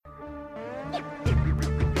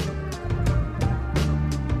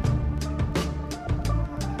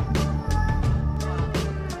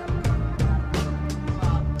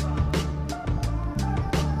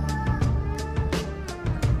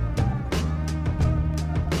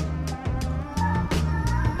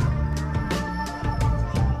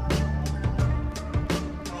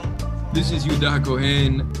This is Yehuda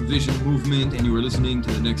Cohen, Vision Movement, and you are listening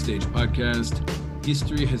to the Next Stage podcast.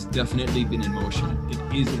 History has definitely been in motion.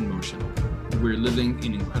 It is in motion. We're living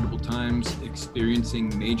in incredible times,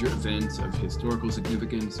 experiencing major events of historical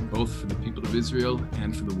significance, both for the people of Israel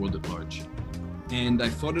and for the world at large. And I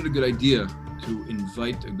thought it a good idea to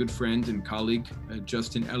invite a good friend and colleague,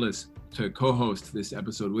 Justin Ellis, to co-host this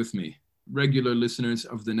episode with me. Regular listeners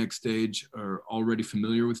of the Next Stage are already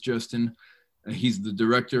familiar with Justin. He's the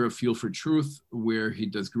director of Fuel for Truth, where he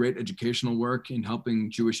does great educational work in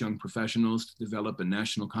helping Jewish young professionals to develop a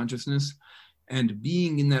national consciousness. And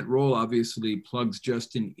being in that role obviously plugs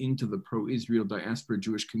Justin into the pro-Israel diaspora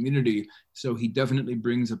Jewish community. So he definitely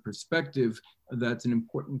brings a perspective that's an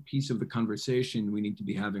important piece of the conversation we need to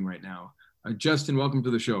be having right now. Justin, welcome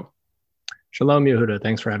to the show. Shalom, Yehuda.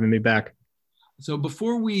 Thanks for having me back. So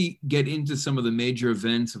before we get into some of the major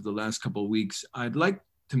events of the last couple of weeks, I'd like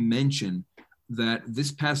to mention that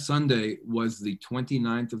this past Sunday was the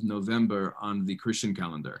 29th of November on the Christian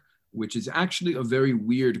calendar, which is actually a very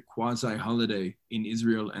weird quasi-holiday in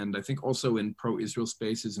Israel and I think also in pro-Israel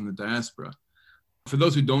spaces in the diaspora. For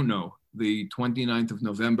those who don't know, the 29th of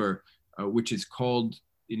November, which is called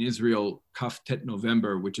in Israel Kaf Tet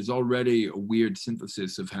November, which is already a weird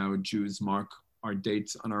synthesis of how Jews mark our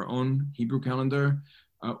dates on our own Hebrew calendar,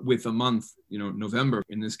 with a month, November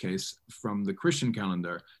in this case, from the Christian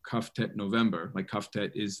calendar, Kaf Tet November. Like Kaf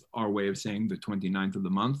Tet is our way of saying the 29th of the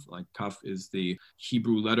month. Like Kaf is the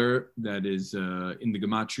Hebrew letter that is in the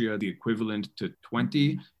Gematria, the equivalent to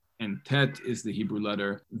 20. And Tet is the Hebrew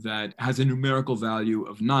letter that has a numerical value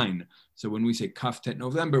of 9. So when we say Kaf Tet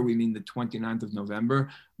November, we mean the 29th of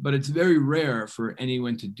November, but it's very rare for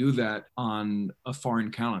anyone to do that on a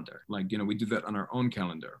foreign calendar. Like, we do that on our own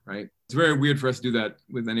calendar, right? It's very weird for us to do that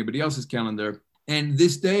with anybody else's calendar. And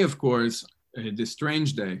this day, of course, this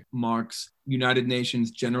strange day, marks United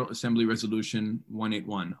Nations General Assembly Resolution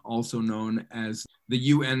 181, also known as the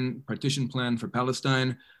UN Partition Plan for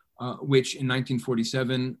Palestine, which in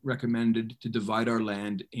 1947 recommended to divide our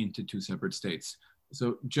land into two separate states.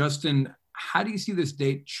 So Justin, how do you see this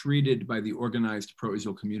date treated by the organized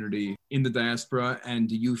pro-Israel community in the diaspora? And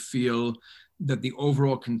do you feel that the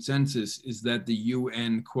overall consensus is that the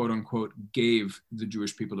UN, quote unquote, gave the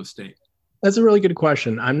Jewish people a state? That's a really good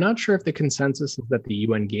question. I'm not sure if the consensus is that the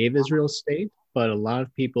UN gave Israel a state, but a lot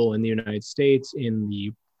of people in the United States, in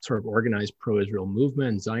the sort of organized pro-Israel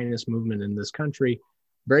movement, Zionist movement in this country,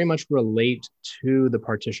 very much relate to the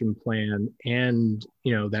partition plan and,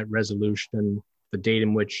 that resolution, the date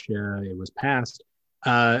in which it was passed.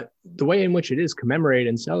 The way in which it is commemorated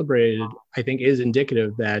and celebrated, I think, is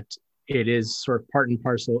indicative that it is sort of part and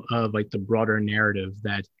parcel of like the broader narrative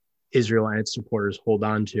that Israel and its supporters hold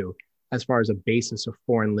on to as far as a basis of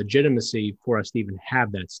foreign legitimacy for us to even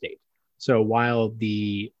have that state. So while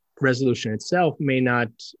the resolution itself may not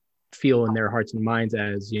feel in their hearts and minds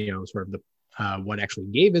as, sort of the what actually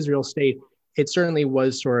gave Israel state, it certainly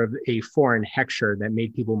was sort of a foreign hexure that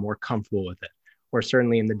made people more comfortable with it, or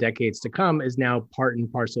certainly in the decades to come is now part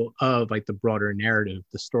and parcel of like the broader narrative,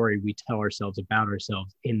 the story we tell ourselves about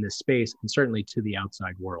ourselves in this space, and certainly to the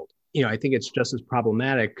outside world. I think it's just as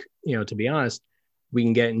problematic, to be honest. We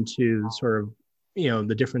can get into sort of,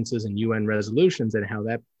 the differences in UN resolutions and how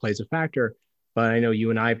that plays a factor. But I know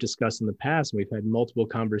you and I have discussed in the past, and we've had multiple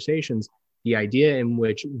conversations, the idea in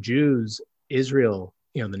which Jews, Israel,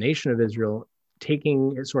 the nation of Israel,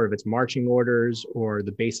 taking sort of its marching orders or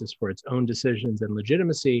the basis for its own decisions and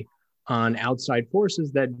legitimacy on outside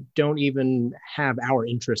forces that don't even have our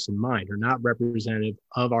interests in mind, are not representative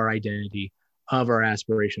of our identity, of our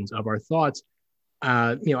aspirations, of our thoughts.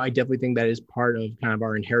 I definitely think that is part of kind of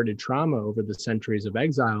our inherited trauma over the centuries of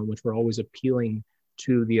exile, in which we're always appealing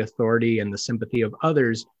to the authority and the sympathy of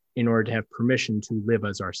others in order to have permission to live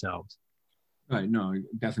as ourselves. Right. No, I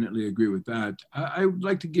definitely agree with that. I would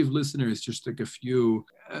like to give listeners just like a few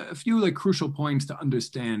like crucial points to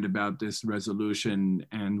understand about this resolution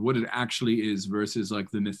and what it actually is versus like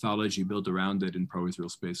the mythology built around it in pro-Israel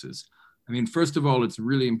spaces. I mean, first of all, it's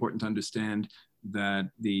really important to understand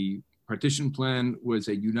that the partition plan was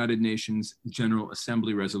a United Nations General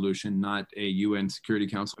Assembly resolution, not a UN Security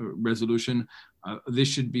Council resolution. This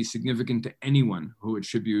should be significant to anyone who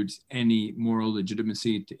attributes any moral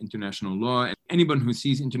legitimacy to international law. And anyone who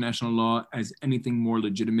sees international law as anything more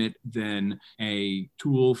legitimate than a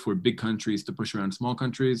tool for big countries to push around small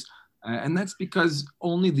countries. And that's because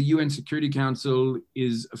only the UN Security Council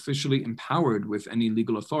is officially empowered with any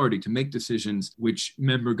legal authority to make decisions which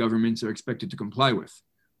member governments are expected to comply with,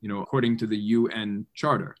 according to the UN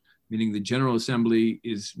Charter. meaning the General Assembly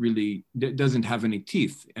doesn't have any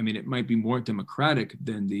teeth. I mean, it might be more democratic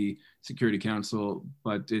than the Security Council,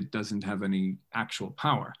 but it doesn't have any actual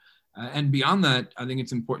power. And beyond that, I think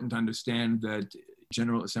it's important to understand that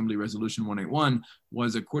General Assembly Resolution 181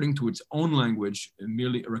 was, according to its own language,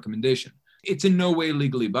 merely a recommendation. It's in no way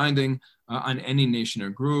legally binding on any nation or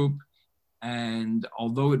group. And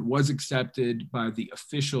although it was accepted by the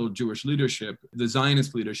official Jewish leadership, the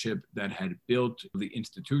Zionist leadership that had built the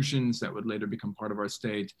institutions that would later become part of our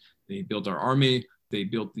state, they built our army, they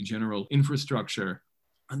built the general infrastructure.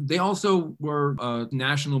 They also were a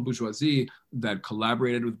national bourgeoisie that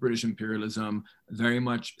collaborated with British imperialism, very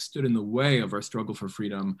much stood in the way of our struggle for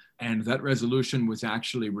freedom. And that resolution was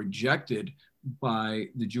actually rejected by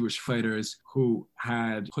the Jewish fighters who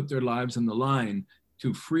had put their lives on the line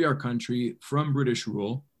to free our country from British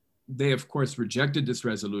rule. They, of course, rejected this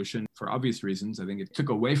resolution for obvious reasons. I think it took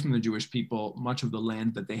away from the Jewish people much of the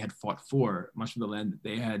land that they had fought for, much of the land that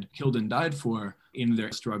they had killed and died for in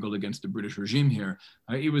their struggle against the British regime here.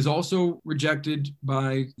 It was also rejected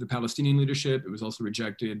by the Palestinian leadership. It was also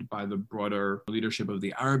rejected by the broader leadership of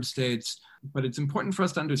the Arab states. But it's important for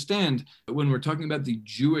us to understand when we're talking about the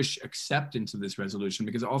Jewish acceptance of this resolution,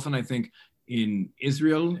 because often I think in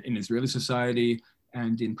Israel, in Israeli society,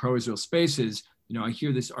 and in pro-Israel spaces, I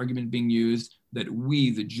hear this argument being used that we,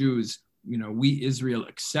 the Jews, we, Israel,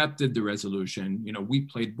 accepted the resolution. We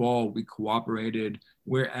played ball, we cooperated,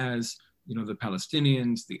 whereas, the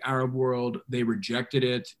Palestinians, the Arab world, they rejected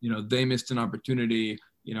it. They missed an opportunity,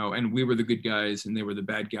 and we were the good guys and they were the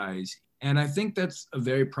bad guys. And I think that's a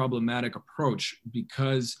very problematic approach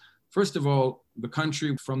because, first of all, the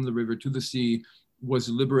country from the river to the sea was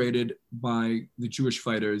liberated by the Jewish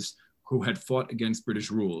fighters who had fought against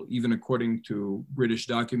British rule. Even according to British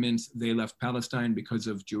documents, they left Palestine because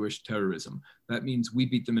of Jewish terrorism. That means we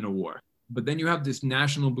beat them in a war. But then you have this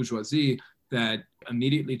national bourgeoisie that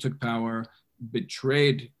immediately took power,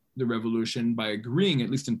 betrayed the revolution by agreeing, at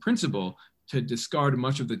least in principle, to discard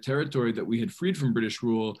much of the territory that we had freed from British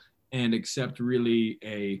rule and accept really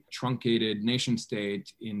a truncated nation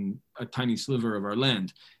state in a tiny sliver of our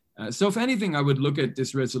land. So if anything, I would look at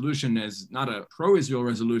this resolution as not a pro-Israel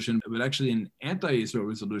resolution, but actually an anti-Israel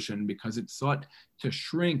resolution because it sought to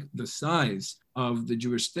shrink the size of the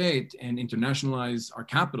Jewish state and internationalize our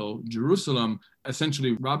capital, Jerusalem,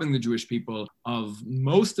 essentially robbing the Jewish people of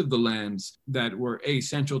most of the lands that were A,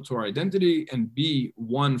 central to our identity, and B,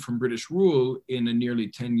 won from British rule in a nearly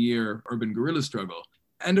 10-year urban guerrilla struggle.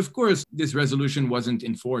 And of course, this resolution wasn't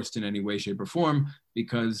enforced in any way, shape, or form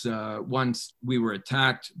because once we were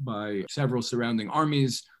attacked by several surrounding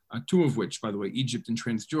armies, two of which, by the way, Egypt and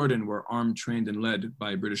Transjordan, were armed, trained, and led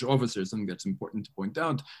by British officers. I think that's important to point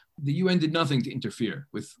out. The UN did nothing to interfere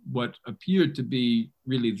with what appeared to be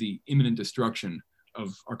really the imminent destruction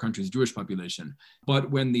of our country's Jewish population.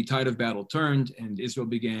 But when the tide of battle turned and Israel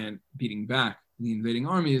began beating back the invading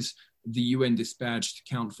armies, the UN dispatched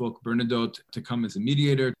Count Foch Bernadotte to come as a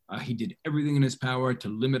mediator. He did everything in his power to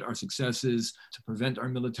limit our successes, to prevent our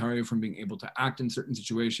military from being able to act in certain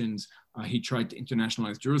situations. He tried to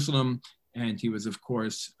internationalize Jerusalem, and he was, of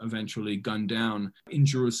course, eventually gunned down in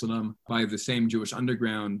Jerusalem by the same Jewish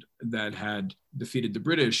underground that had defeated the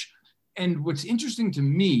British. And what's interesting to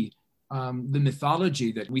me, the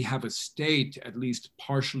mythology that we have a state at least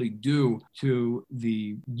partially due to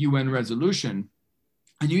the UN resolution.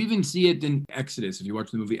 And you even see it in Exodus. If you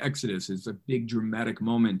watch the movie Exodus, it's a big dramatic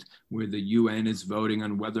moment where the UN is voting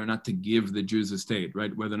on whether or not to give the Jews a state,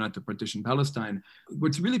 right? Whether or not to partition Palestine.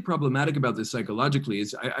 What's really problematic about this psychologically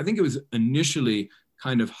is I think it was initially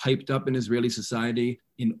kind of hyped up in Israeli society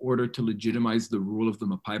in order to legitimize the rule of the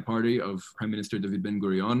Mapai party of Prime Minister David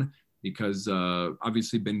Ben-Gurion, because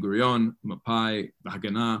obviously Ben-Gurion, Mapai, the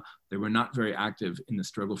Haganah, they were not very active in the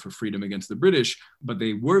struggle for freedom against the British, but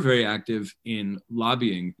they were very active in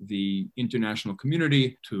lobbying the international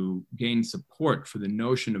community to gain support for the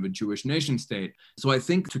notion of a Jewish nation state. So I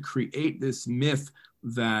think to create this myth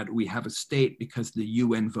that we have a state because the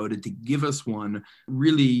UN voted to give us one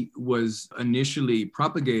really was initially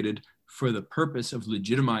propagated for the purpose of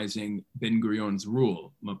legitimizing Ben-Gurion's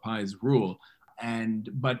rule, Mapai's rule.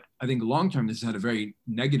 But I think long-term, this has had a very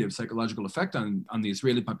negative psychological effect on the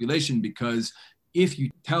Israeli population, because if you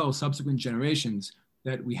tell subsequent generations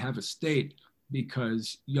that we have a state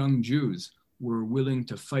because young Jews were willing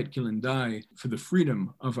to fight, kill, and die for the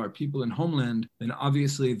freedom of our people and homeland, then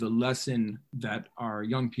obviously the lesson that our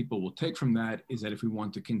young people will take from that is that if we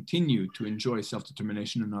want to continue to enjoy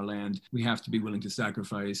self-determination in our land, we have to be willing to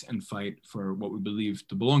sacrifice and fight for what we believe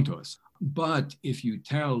to belong to us. But if you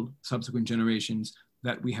tell subsequent generations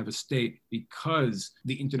that we have a state because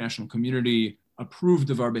the international community approved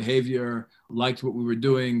of our behavior, liked what we were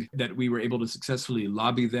doing, that we were able to successfully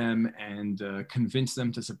lobby them and convince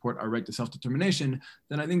them to support our right to self-determination,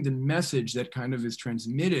 then I think the message that kind of is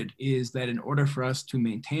transmitted is that in order for us to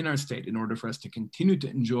maintain our state, in order for us to continue to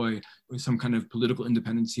enjoy some kind of political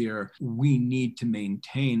independence here, we need to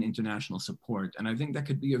maintain international support. And I think that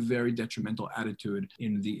could be a very detrimental attitude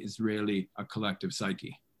in the Israeli collective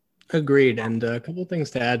psyche. Agreed. And a couple of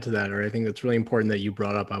things to add to that, or I think that's really important that you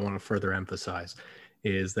brought up, I want to further emphasize,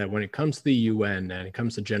 is that when it comes to the UN and it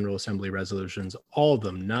comes to General Assembly resolutions, all of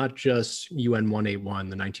them, not just UN 181,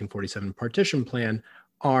 the 1947 partition plan,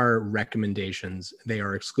 are recommendations. They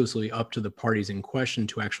are exclusively up to the parties in question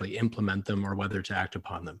to actually implement them or whether to act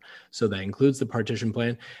upon them. So that includes the partition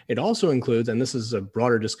plan. It also includes, and this is a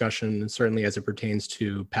broader discussion, certainly as it pertains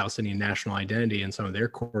to Palestinian national identity and some of their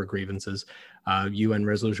core grievances, UN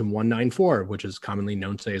Resolution 194, which is commonly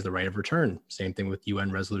known today as the right of return. Same thing with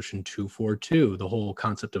UN Resolution 242, the whole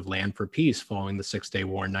concept of land for peace following the Six-Day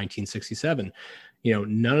War in 1967.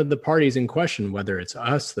 None of the parties in question, whether it's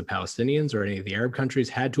us, the Palestinians, or any of the Arab countries,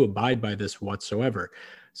 had to abide by this whatsoever.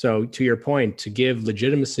 So to your point, to give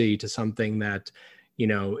legitimacy to something that,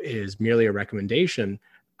 is merely a recommendation,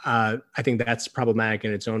 I think that's problematic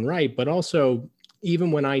in its own right. But also,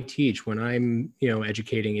 even when I teach, when I'm,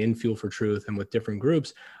 educating in Fuel for Truth and with different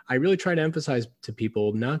groups, I really try to emphasize to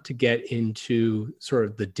people not to get into sort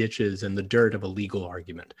of the ditches and the dirt of a legal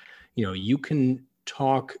argument. You can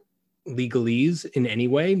talk legalese in any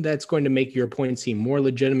way that's going to make your point seem more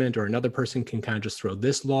legitimate, or another person can kind of just throw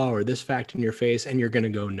this law or this fact in your face and you're going to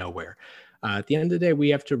go nowhere. At the end of the day, we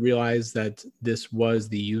have to realize that this was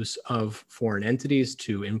the use of foreign entities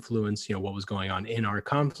to influence, what was going on in our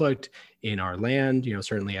conflict, in our land,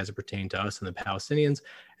 certainly as it pertained to us and the Palestinians.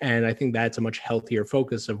 And I think that's a much healthier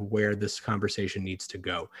focus of where this conversation needs to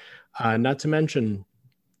go. Not to mention,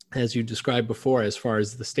 as you described before, as far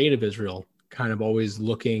as the state of Israel, kind of always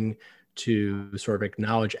looking to sort of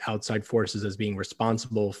acknowledge outside forces as being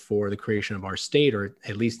responsible for the creation of our state, or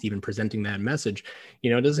at least even presenting that message. It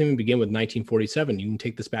doesn't even begin with 1947. You can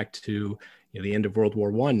take this back to the end of World War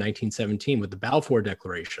I, 1917, with the Balfour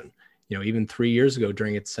Declaration. Even 3 years ago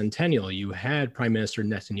during its centennial, you had Prime Minister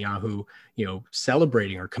Netanyahu,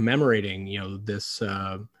 celebrating or commemorating, this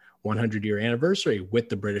 100-year anniversary with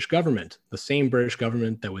the British government, the same British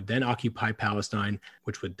government that would then occupy Palestine,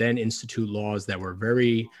 which would then institute laws that were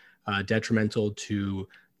very detrimental to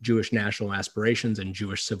Jewish national aspirations and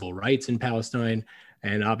Jewish civil rights in Palestine.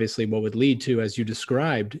 And obviously what would lead to, as you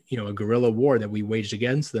described, a guerrilla war that we waged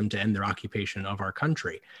against them to end their occupation of our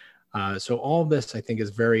country. So all of this, I think,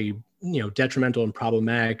 is very, detrimental and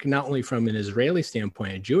problematic, not only from an Israeli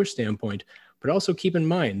standpoint, a Jewish standpoint, but also keep in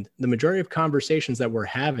mind, the majority of conversations that we're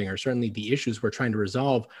having, or certainly the issues we're trying to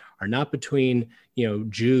resolve, are not between,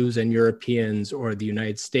 Jews and Europeans, or the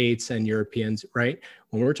United States and Europeans, right?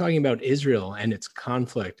 When we're talking about Israel and its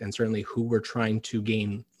conflict, and certainly who we're trying to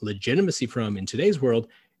gain legitimacy from in today's world,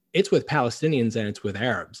 it's with Palestinians and it's with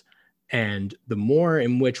Arabs. And the more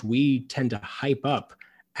in which we tend to hype up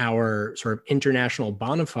our sort of international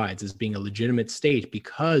bona fides as being a legitimate state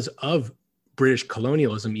because of British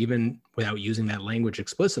colonialism, even without using that language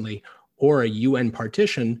explicitly, or a UN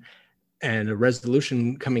partition and a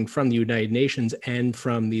resolution coming from the United Nations and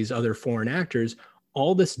from these other foreign actors,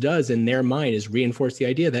 all this does in their mind is reinforce the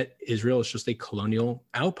idea that Israel is just a colonial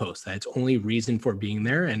outpost, that its only reason for being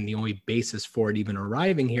there and the only basis for it even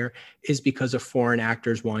arriving here is because of foreign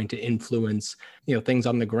actors wanting to influence, things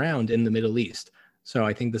on the ground in the Middle East. So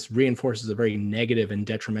I think this reinforces a very negative and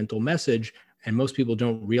detrimental message. And most people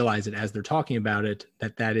don't realize it as they're talking about it,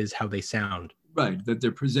 that is how they sound. Right, that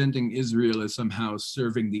they're presenting Israel as somehow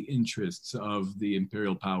serving the interests of the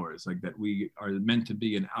imperial powers, like that we are meant to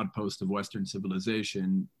be an outpost of Western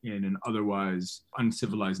civilization in an otherwise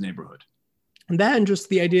uncivilized neighborhood. And that, and just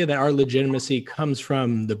the idea that our legitimacy comes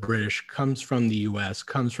from the British, comes from the US,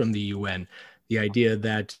 comes from the UN. The idea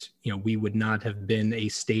that, we would not have been a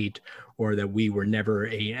state, or that we were never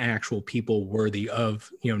an actual people worthy of,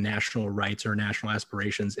 national rights or national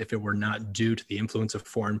aspirations if it were not due to the influence of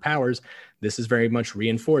foreign powers. This is very much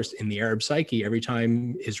reinforced in the Arab psyche every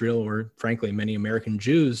time Israel, or frankly, many American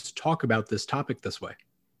Jews, talk about this topic this way.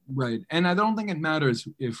 Right. And I don't think it matters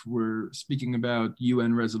if we're speaking about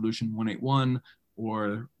UN Resolution 181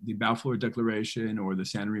 or the Balfour Declaration or the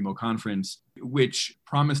San Remo Conference, which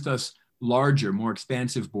promised us larger, more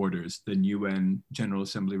expansive borders than UN General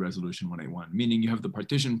Assembly Resolution 181, meaning you have the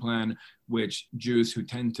partition plan, which Jews who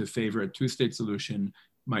tend to favor a two-state solution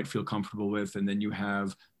might feel comfortable with, and then you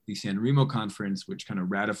have the San Remo Conference, which kind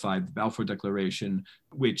of ratified the Balfour Declaration,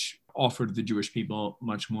 which offered the Jewish people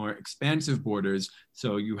much more expansive borders.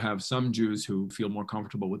 So you have some Jews who feel more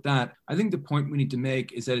comfortable with that. I think the point we need to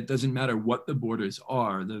make is that it doesn't matter what the borders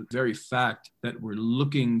are. The very fact that we're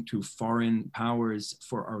looking to foreign powers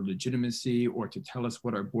for our legitimacy or to tell us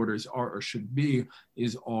what our borders are or should be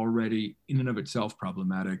is already in and of itself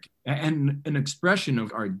problematic and an expression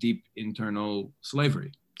of our deep internal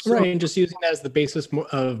slavery. So, right, and just using that as the basis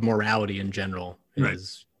of morality in general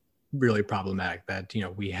is really problematic. That,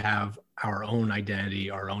 we have our own identity,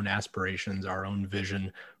 our own aspirations, our own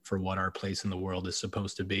vision for what our place in the world is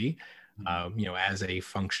supposed to be. As a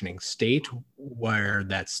functioning state, where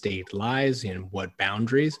that state lies, in what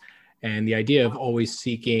boundaries, and the idea of always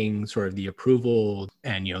seeking sort of the approval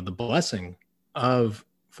and, the blessing of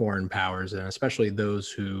foreign powers, and especially those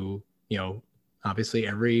who, obviously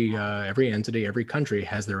every entity, every country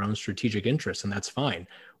has their own strategic interests, and that's fine.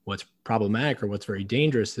 What's problematic or what's very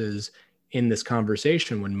dangerous is in this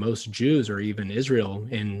conversation when most Jews or even Israel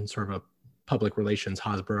in sort of a public relations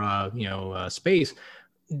Hasbara, space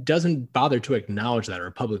doesn't bother to acknowledge that or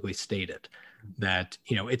publicly state it. That,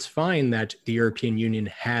 it's fine that the European Union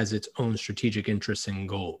has its own strategic interests and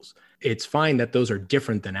goals. It's fine that those are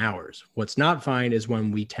different than ours. What's not fine is when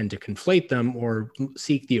we tend to conflate them or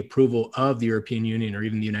seek the approval of the European Union or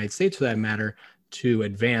even the United States, for that matter, to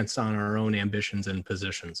advance on our own ambitions and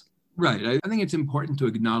positions. Right. I think it's important to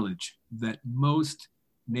acknowledge that most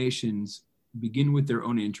nations begin with their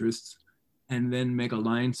own interests and then make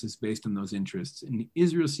alliances based on those interests. And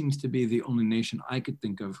Israel seems to be the only nation I could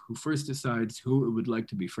think of who first decides who it would like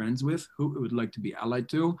to be friends with, who it would like to be allied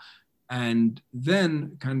to, and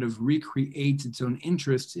then kind of recreates its own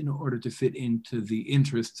interests in order to fit into the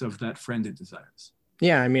interests of that friend it desires.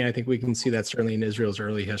 Yeah, I think we can see that certainly in Israel's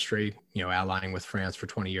early history, allying with France for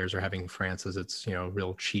 20 years or having France as its,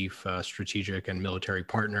 real chief strategic and military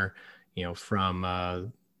partner, from,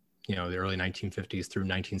 the early 1950s through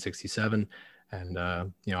 1967. And,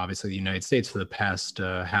 obviously the United States for the past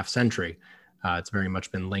half century, it's very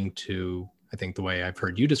much been linked to, I think the way I've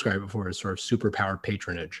heard you describe it before is sort of superpower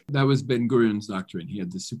patronage. That was Ben-Gurion's doctrine. He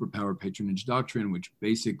had the superpower patronage doctrine, which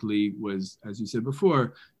basically was, as you said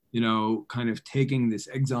before, kind of taking this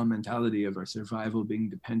exile mentality of our survival being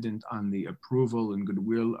dependent on the approval and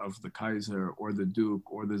goodwill of the Kaiser or the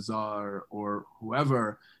Duke or the Tsar or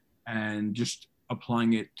whoever, and just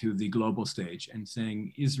applying it to the global stage and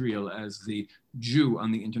saying Israel as the Jew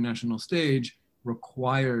on the international stage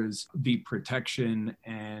requires the protection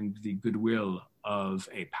and the goodwill of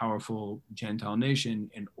a powerful Gentile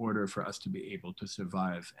nation in order for us to be able to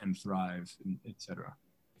survive and thrive, etc.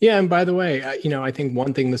 Yeah, and by the way, I think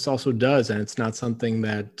one thing this also does, and it's not something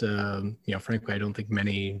that, frankly, I don't think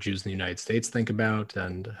many Jews in the United States think about,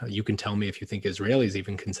 and you can tell me if you think Israelis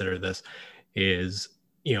even consider this, is,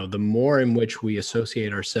 the more in which we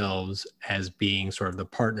associate ourselves as being sort of the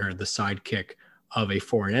partner, the sidekick of a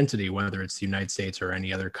foreign entity, whether it's the United States or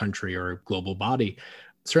any other country or global body,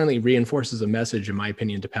 certainly reinforces a message, in my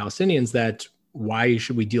opinion, to Palestinians that why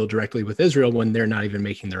should we deal directly with Israel when they're not even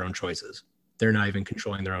making their own choices? They're not even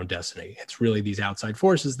controlling their own destiny. It's really these outside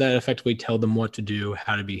forces that effectively tell them what to do,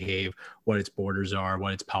 how to behave, what its borders are,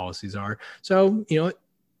 what its policies are. So,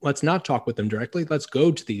 let's not talk with them directly. Let's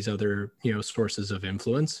go to these other, sources of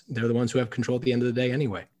influence. They're the ones who have control at the end of the day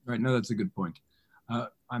anyway. Right. No, that's a good point.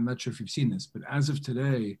 I'm not sure if you've seen this, but as of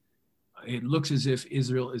today, it looks as if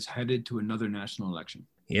Israel is headed to another national election.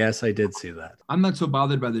 Yes, I did see that. I'm not so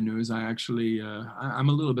bothered by the news. I actually, I'm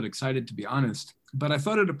a little bit excited, to be honest. But I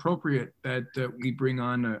thought it appropriate that we bring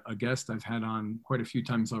on a guest I've had on quite a few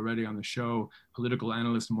times already on the show, political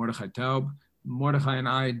analyst Mordechai Taub. Mordechai and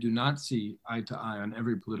I do not see eye to eye on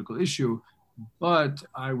every political issue, but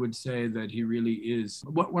I would say that he really is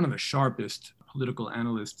one of the sharpest political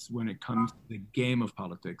analysts when it comes to the game of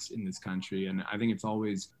politics in this country. And I think it's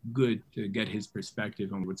always good to get his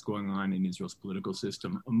perspective on what's going on in Israel's political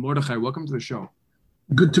system. Mordechai, welcome to the show.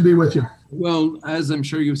 Good to be with you. Well, as I'm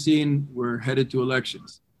sure you've seen, we're headed to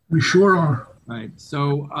elections. We sure are. Right.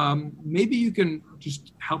 So maybe you can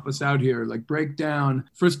just help us out here, like break down,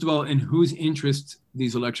 first of all, in whose interests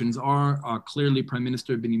these elections are. Clearly, Prime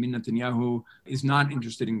Minister Benjamin Netanyahu is not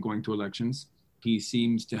interested in going to elections. He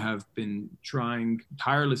seems to have been trying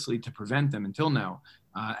tirelessly to prevent them until now.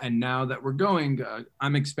 And now that we're going,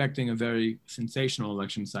 I'm expecting a very sensational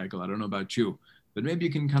election cycle. I don't know about you, but maybe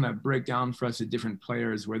you can kind of break down for us the different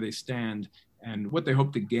players, where they stand, and what they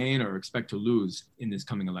hope to gain or expect to lose in this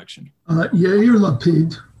coming election. Yair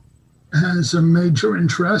Lapid has a major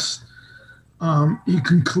interest. He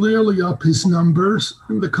can clearly up his numbers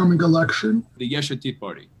in the coming election. The Yesh Atid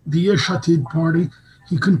party. The Yesh Atid party.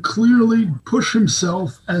 He can clearly push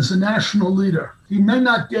himself as a national leader. He may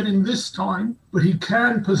not get in this time, but he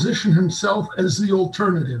can position himself as the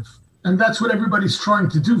alternative. And that's what everybody's trying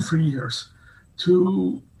to do for years,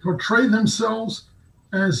 to portray themselves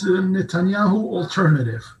as a Netanyahu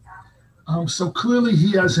alternative. So clearly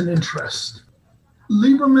he has an interest.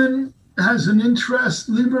 Lieberman has an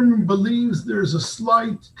interest. Lieberman believes there's a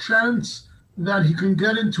slight chance that he can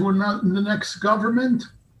get into the next government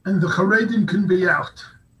and the Haredim can be out,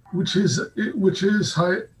 which is his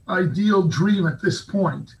ideal dream at this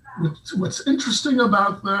point. What's interesting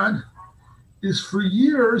about that is for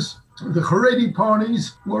years, the Haredi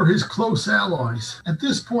parties were his close allies. At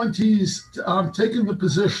this point, he's taken the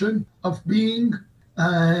position of being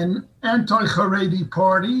an anti-Haredi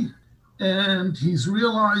party, and he's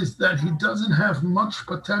realized that he doesn't have much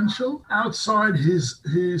potential outside his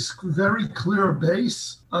very clear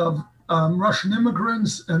base of Russian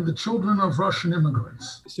immigrants and the children of Russian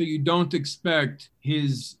immigrants. So you don't expect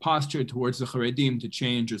his posture towards the Haredim to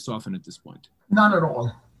change or soften at this point? Not at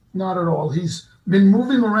all. Not at all. He's been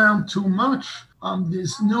moving around too much.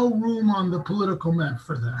 There's no room on the political map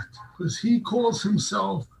for that because he calls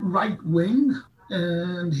himself right-wing,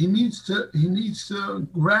 and he needs to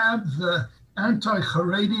grab the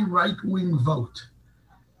anti-Haredi right-wing vote.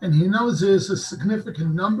 And he knows there's a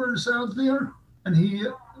significant numbers out there, and he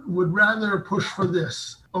would rather push for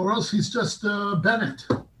this, or else he's just Bennett.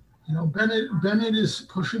 Bennett is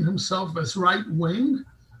pushing himself as right-wing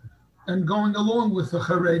and going along with the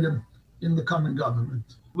Haredim in the coming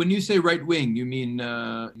government. When you say right-wing, you mean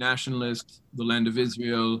nationalist, the land of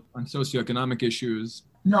Israel, on socioeconomic issues?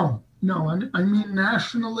 No, I mean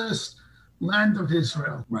nationalist, land of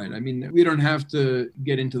Israel. Right. I mean, we don't have to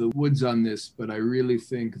get into the woods on this, but I really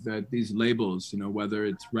think that these labels, whether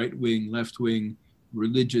it's right-wing, left-wing,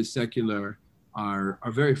 religious, secular, are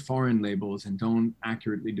very foreign labels and don't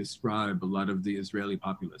accurately describe a lot of the Israeli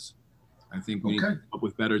populace. I think we need to come up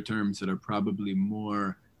with better terms that are probably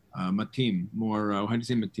more matim, more, how do you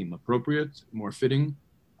say matim? Appropriate, more fitting.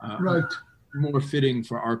 Right. More fitting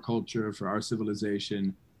for our culture, for our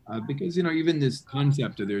civilization. Because, even this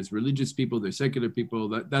concept of there's religious people, there's secular people,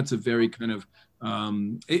 that's a very kind of,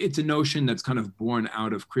 it's a notion that's kind of born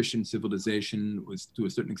out of Christian civilization, was to a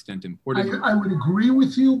certain extent imported. I would agree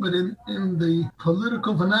with you, but in the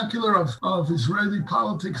political vernacular of Israeli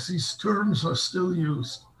politics, these terms are still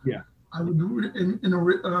used. Yeah. I would, in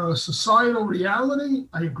a societal reality,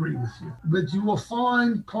 I agree with you. But you will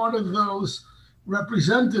find part of those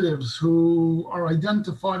representatives who are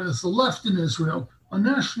identified as the left in Israel on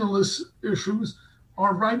nationalist issues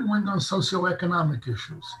are right-wing on socioeconomic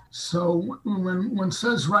issues. So when one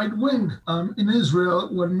says right-wing in Israel,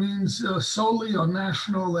 what means solely on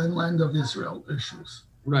national and land of Israel issues.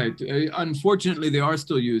 Right. Unfortunately, they are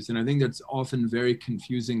still used. And I think that's often very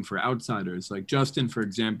confusing for outsiders. Like Justin, for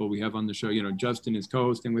example, we have on the show, Justin is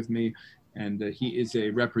co-hosting with me, and he is a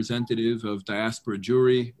representative of diaspora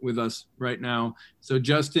Jewry with us right now. So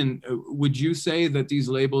Justin, would you say that these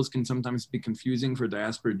labels can sometimes be confusing for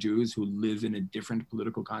diaspora Jews who live in a different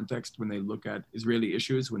political context when they look at Israeli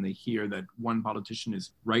issues, when they hear that one politician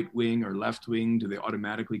is right-wing or left-wing? Do they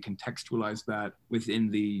automatically contextualize that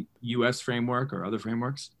within the US framework or other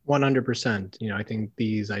frameworks? 100%. I think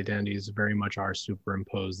these identities very much are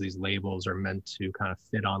superimposed. These labels are meant to kind of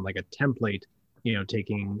fit on like a template,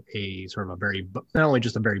 taking a sort of a very, not only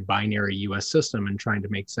just a very binary US system and trying to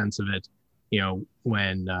make sense of it,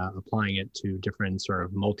 when applying it to different sort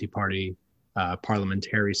of multi-party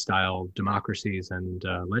parliamentary style democracies and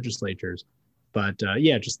legislatures. But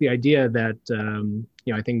just the idea that,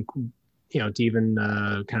 I think, to even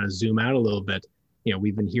kind of zoom out a little bit,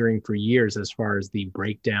 we've been hearing for years as far as the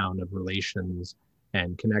breakdown of relations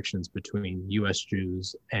and connections between US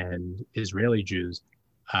Jews and Israeli Jews,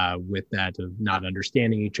 with that of not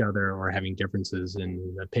understanding each other or having differences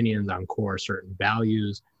in opinions on core certain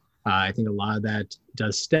values. I think a lot of that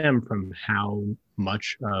does stem from how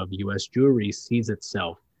much of US Jewry sees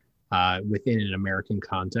itself within an American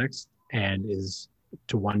context and is,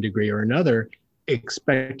 to one degree or another,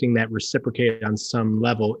 expecting that reciprocated on some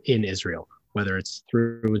level in Israel, whether it's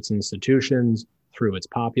through its institutions, through its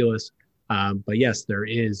populace. But yes, there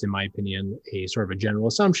is, in my opinion, a sort of a general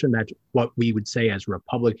assumption that what we would say as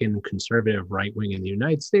Republican, conservative, right-wing in the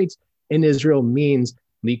United States, in Israel means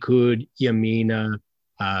Likud, Yamina,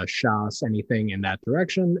 Shas, anything in that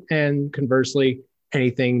direction. And conversely,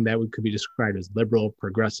 anything that could be described as liberal,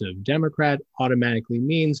 progressive, Democrat automatically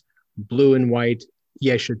means blue and white,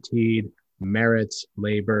 Yesh Atid, Meretz,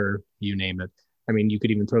 Labor, you name it. I mean, you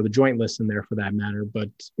could even throw the joint list in there for that matter, but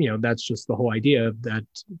that's just the whole idea that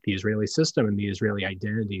the Israeli system and the Israeli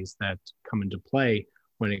identities that come into play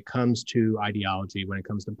when it comes to ideology, when it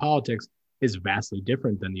comes to politics, is vastly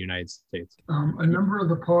different than the United States. A number of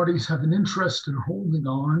the parties have an interest in holding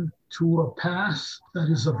on to a past that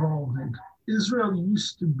is evolving. Israel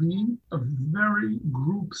used to be a very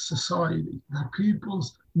group society. The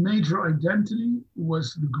people's major identity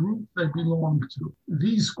was the group they belonged to.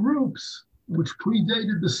 These groups, which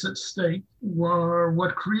predated the state, were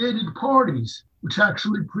what created parties, which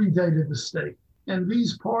actually predated the state. And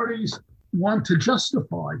these parties want to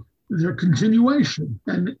justify their continuation.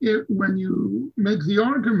 And when you make the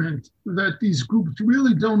argument that these groups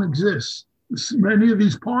really don't exist, many of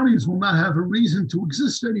these parties will not have a reason to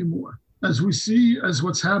exist anymore, as we see as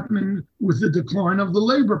what's happening with the decline of the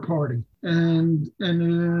Labor Party. And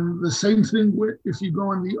the same thing if you go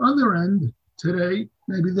on the other end today,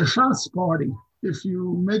 maybe the Shas Party. If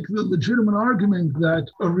you make the legitimate argument that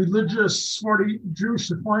a religious party Jewish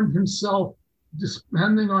to find himself,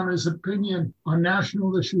 depending on his opinion on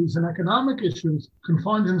national issues and economic issues, can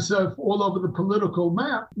find himself all over the political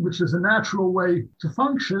map, which is a natural way to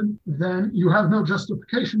function, then you have no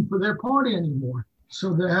justification for their party anymore.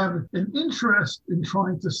 So they have an interest in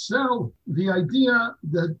trying to sell the idea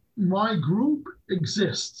that my group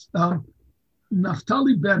exists.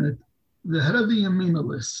 Naftali Bennett, the head of the Yamina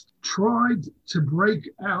list, tried to break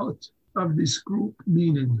out of this group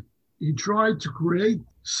meaning. He tried to create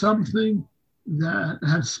something that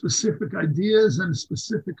had specific ideas and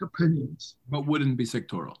specific opinions. But wouldn't be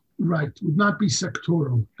sectoral. Right, would not be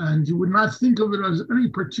sectoral. And you would not think of it as any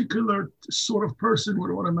particular sort of person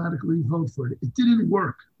would automatically vote for it. It didn't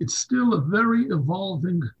work. It's still a very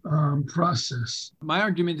evolving process. My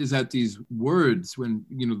argument is that these words, when,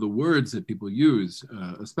 the words that people use,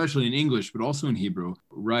 especially in English, but also in Hebrew,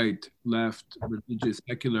 right, left, religious,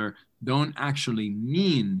 secular, don't actually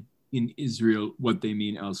mean in Israel what they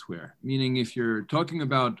mean elsewhere. Meaning if you're talking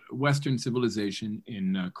about Western civilization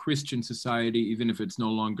in Christian society, even if it's no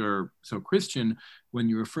longer so Christian, when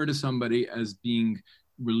you refer to somebody as being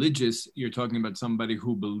religious, you're talking about somebody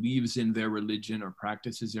who believes in their religion or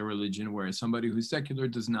practices their religion, whereas somebody who's secular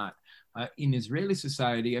does not. In Israeli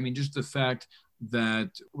society, just the fact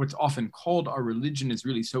that what's often called our religion is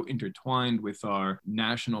really so intertwined with our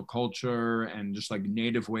national culture and just like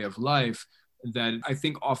native way of life, that I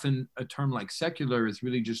think often a term like secular is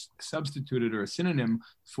really just substituted or a synonym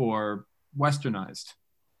for westernized.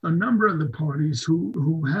 A number of the parties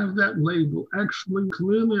who have that label actually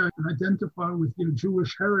clearly identify with their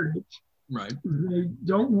Jewish heritage. Right. They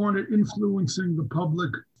don't want it influencing the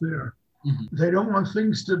public there. Mm-hmm. They don't want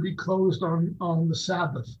things to be closed on the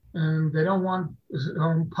Sabbath. And they don't want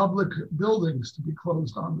public buildings to be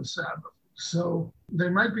closed on the Sabbath. So they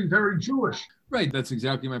might be very Jewish. Right, that's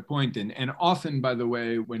exactly my point. And often, by the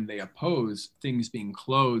way, when they oppose things being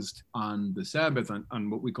closed on the Sabbath, on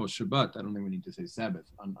what we call Shabbat, I don't think we need to say Sabbath,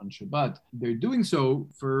 on Shabbat, they're doing so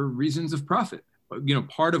for reasons of profit.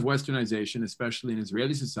 Part of westernization, especially in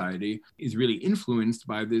Israeli society, is really influenced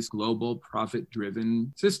by this global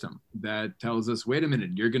profit-driven system that tells us, wait a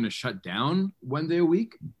minute, you're going to shut down one day a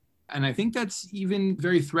week? And I think that's even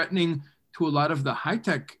very threatening to a lot of the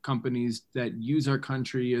high-tech companies that use our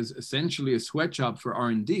country as essentially a sweatshop for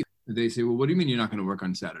R&D. They say, well, what do you mean you're not going to work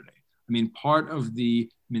on Saturday? Part of the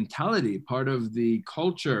mentality, part of the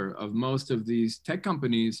culture of most of these tech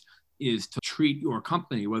companies is to treat your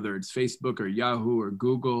company, whether it's Facebook or Yahoo or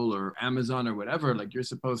Google or Amazon or whatever, like you're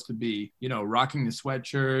supposed to be, rocking the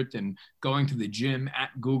sweatshirt and going to the gym at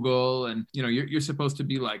Google. And, you're supposed to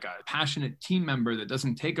be like a passionate team member that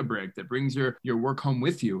doesn't take a break, that brings your work home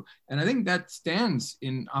with you. And I think that stands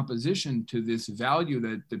in opposition to this value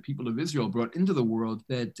that the people of Israel brought into the world,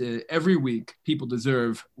 that every week people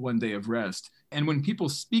deserve one day of rest. And when people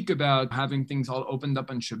speak about having things all opened up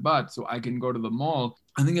on Shabbat so I can go to the mall,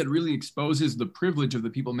 I think it really exposes the privilege of the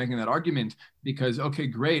people making that argument because, okay,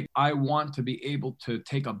 great, I want to be able to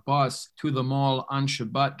take a bus to the mall on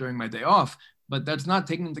Shabbat during my day off, but that's not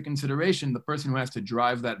taking into consideration the person who has to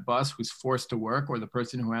drive that bus who's forced to work or the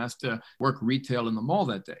person who has to work retail in the mall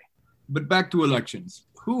that day. But back to elections.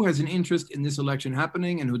 Who has an interest in this election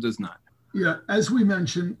happening and who does not? Yeah, as we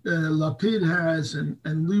mentioned, Lapid has and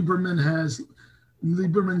Lieberman has,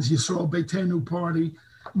 Lieberman's Yisrael Beitenu party.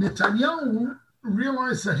 Netanyahu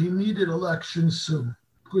realized that he needed elections soon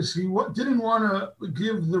because he didn't want to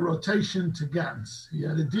give the rotation to Gantz. He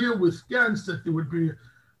had a deal with Gantz that there would be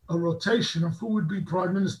a rotation of who would be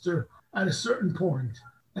prime minister at a certain point.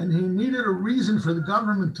 And he needed a reason for the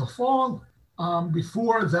government to fall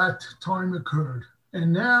before that time occurred.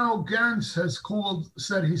 And now Gantz has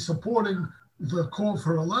said he's supporting the call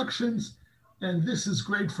for elections. And this is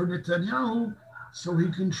great for Netanyahu, so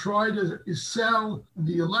he can try to sell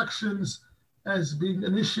the elections as being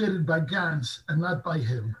initiated by Gantz and not by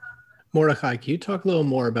him. Mordechai, can you talk a little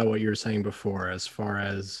more about what you were saying before as far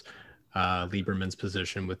as Lieberman's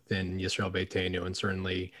position within Yisrael Beitenu, and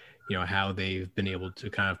certainly, how they've been able to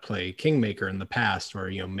kind of play kingmaker in the past, or,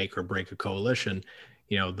 make or break a coalition?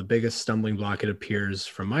 The biggest stumbling block, it appears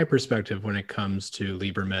from my perspective, when it comes to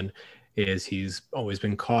Lieberman, is he's always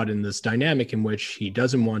been caught in this dynamic in which he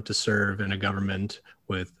doesn't want to serve in a government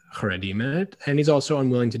with Haredim in it, and he's also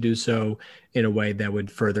unwilling to do so in a way that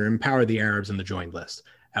would further empower the Arabs in the joint list.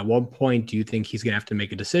 At what point do you think he's going to have to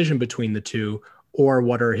make a decision between the two, or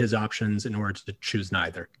what are his options in order to choose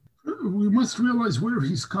neither? We must realize where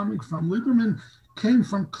he's coming from. Lieberman came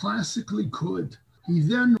from classic Likud. He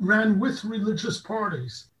then ran with religious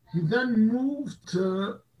parties. He then moved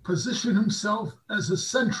to position himself as a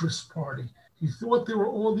centrist party. He thought there were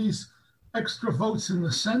all these extra votes in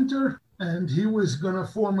the center, and he was going to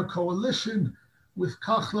form a coalition with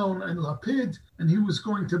Kachlon and Lapid, and he was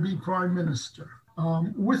going to be prime minister.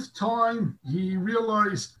 With time, he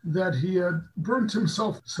realized that he had burnt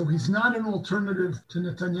himself, so he's not an alternative to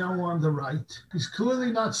Netanyahu on the right. He's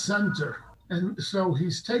clearly not center. And so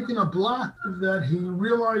he's taken a block that he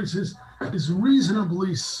realizes is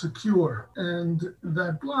reasonably secure. And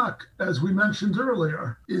that block, as we mentioned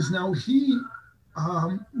earlier, is now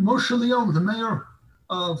Moshe Leon, the mayor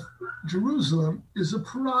of Jerusalem, is a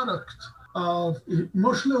product of,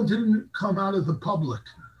 Moshe Leon didn't come out of the public.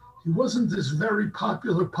 He wasn't this very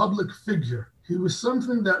popular public figure. He was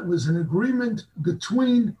something that was an agreement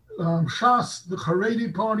between Shas, the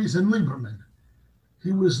Haredi parties, and Lieberman.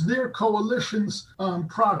 He was their coalition's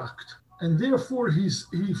product. And therefore, he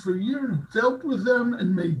for years dealt with them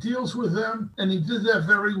and made deals with them, and he did that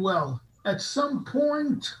very well. At some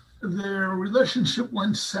point, their relationship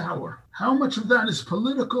went sour. How much of that is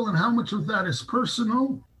political and how much of that is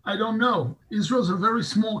personal? I don't know. Israel's a very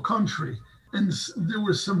small country. And there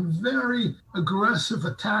were some very aggressive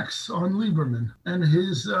attacks on Lieberman and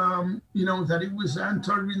his, that he was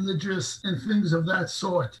anti-religious and things of that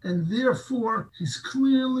sort. And therefore, he's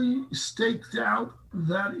clearly staked out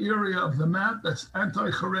that area of the map that's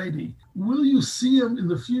anti-Haredi. Will you see him in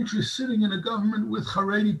the future sitting in a government with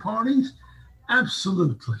Haredi parties?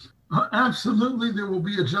 Absolutely. Absolutely, there will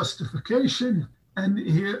be a justification. And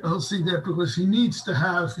he'll see that because he needs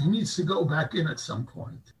to go back in at some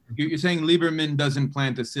point. You're saying Lieberman doesn't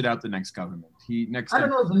plan to sit out the next government. I don't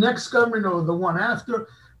know the next government or the one after,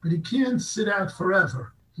 but he can't sit out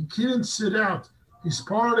forever. He can't sit out. His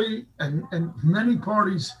party and many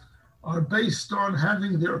parties are based on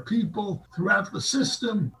having their people throughout the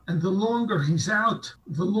system. And the longer he's out,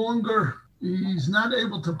 the longer he's not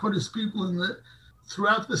able to put his people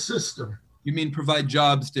throughout the system. You mean provide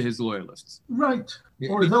jobs to his loyalists? Right.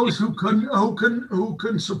 Or those who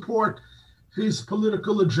can support his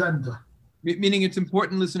political agenda. Meaning it's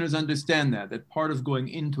important listeners understand that part of going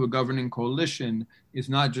into a governing coalition is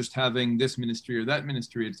not just having this ministry or that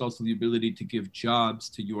ministry, it's also the ability to give jobs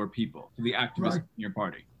to your people, to the activists in your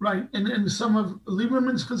party. Right, and some of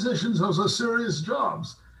Lieberman's positions, those are serious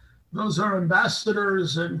jobs. Those are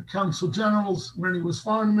ambassadors and consul generals when he was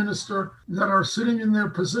foreign minister that are sitting in their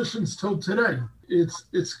positions till today.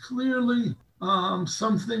 It's clearly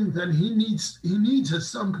something that he needs at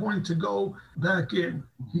some point to go back in.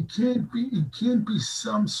 He can't be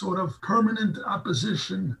some sort of permanent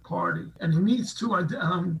opposition party, and he needs to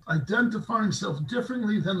identify himself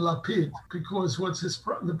differently than Lapid, because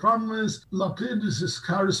the problem is Lapid is his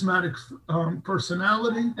charismatic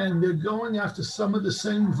personality, and they're going after some of the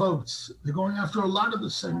same votes. They're going after a lot of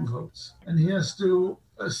the same votes, and he has to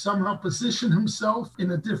somehow position himself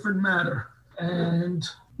in a different manner. And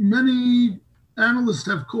many analysts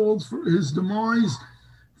have called for his demise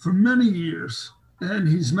for many years, and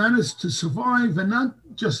he's managed to survive, and not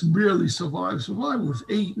just barely survive with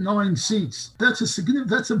 8-9 seats.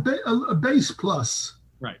 That's a base plus.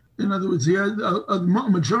 Right. In other words, a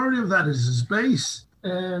majority of that is his base,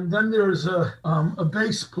 and then there's a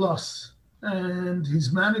base plus, and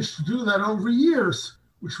he's managed to do that over years,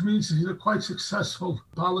 which means he's a quite successful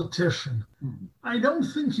politician. Mm-hmm. I don't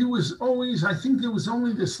think he was always, I think there was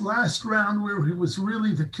only this last round where he was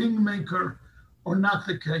really the kingmaker or not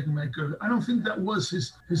the kingmaker. I don't think that was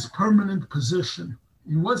his permanent position.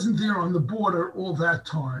 He wasn't there on the border all that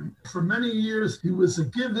time. For many years, he was a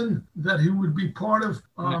given that he would be part of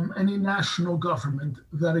any national government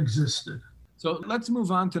that existed. So let's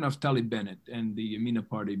move on to Naftali Bennett and the Yamina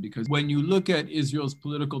Party, because when you look at Israel's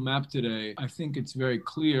political map today, I think it's very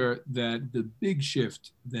clear that the big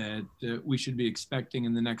shift that we should be expecting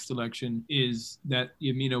in the next election is that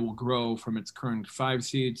Yamina will grow from its current 5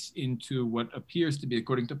 seats into what appears to be,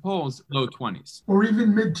 according to polls, low 20s. Or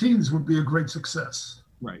even mid-teens would be a great success.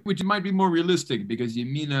 Right, which might be more realistic because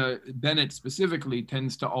Yamina Bennett specifically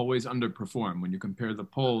tends to always underperform when you compare the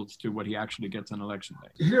polls to what he actually gets on election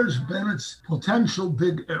day. Here's Bennett's potential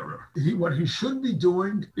big error. What he should be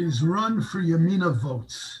doing is run for Yamina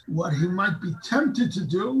votes. What he might be tempted to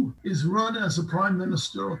do is run as a prime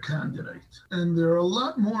ministerial candidate. And there are a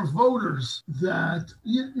lot more voters that,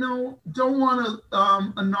 don't want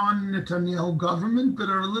a non-Netanyahu government, but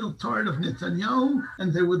are a little tired of Netanyahu,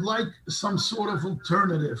 and they would like some sort of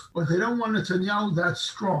alternative. But they don't want Netanyahu that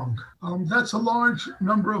strong. That's a large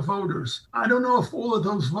number of voters. I don't know if all of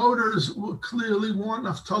those voters will clearly want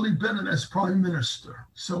Naftali Bennett as prime minister.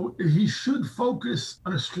 So he should focus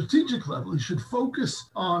on a strategic level. He should focus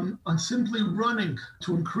on simply running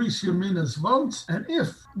to increase Yamina's votes. And if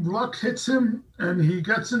luck hits him and he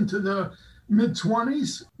gets into the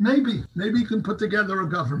mid-20s, maybe he can put together a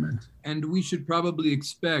government. And we should probably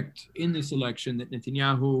expect in this election that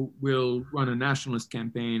Netanyahu will run a nationalist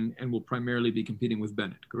campaign and will primarily be competing with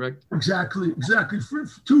Bennett, correct? Exactly. For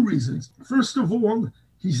 2 reasons. First of all,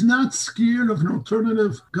 he's not scared of an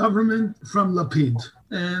alternative government from Lapid.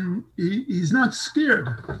 And he's not scared.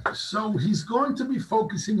 So he's going to be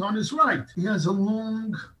focusing on his right. He has a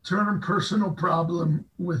long-term personal problem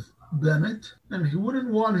with Bennett, and he wouldn't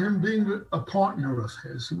want him being a partner of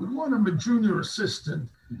his. He would want him a junior assistant,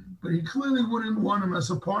 but he clearly wouldn't want him as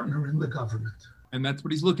a partner in the government. And that's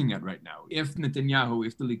what he's looking at right now. If Netanyahu,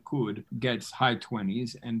 if the Likud gets high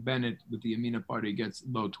 20s and Bennett with the Yamina Party gets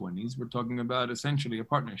low 20s, we're talking about essentially a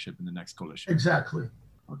partnership in the next coalition. Exactly.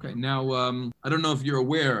 Okay, now, I don't know if you're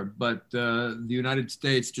aware, but the United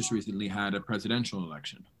States just recently had a presidential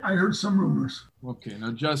election. I heard some rumors. Okay,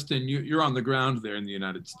 now, Justin, you're on the ground there in the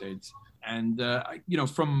United States. And,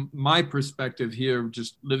 from my perspective here,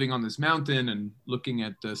 just living on this mountain and looking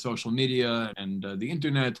at social media and the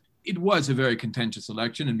internet, it was a very contentious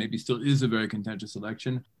election and maybe still is a very contentious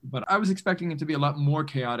election, but I was expecting it to be a lot more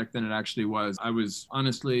chaotic than it actually was. I was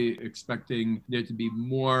honestly expecting there to be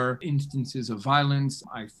more instances of violence.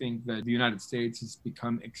 I think that the United States has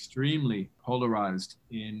become extremely polarized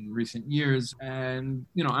in recent years. And,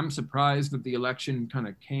 I'm surprised that the election kind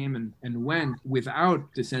of came and went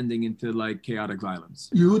without descending into chaotic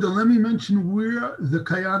violence. Yehuda, let me mention where the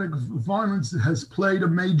chaotic violence has played a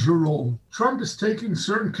major role. Trump is taking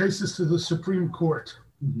certain cases to the Supreme Court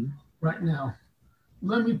right now.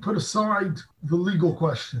 Let me put aside the legal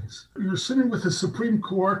questions. You're sitting with the Supreme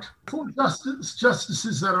Court, 4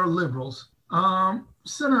 justices that are liberals.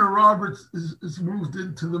 Senator Roberts is moved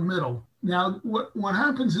into the middle. Now, what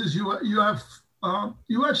happens is you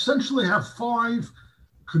essentially have 5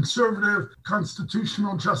 conservative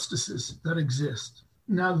constitutional justices that exist.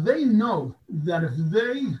 Now, they know that if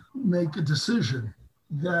they make a decision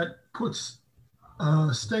that puts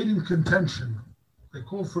a state in contention, they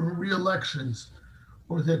call for re-elections,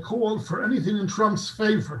 or they call for anything in Trump's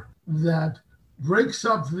favor that breaks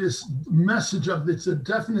up this message of it's a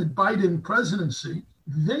definite Biden presidency,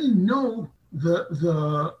 they know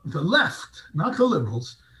the left, not the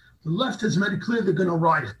liberals, the left has made it clear they're going to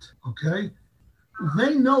riot, okay?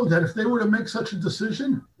 They know that if they were to make such a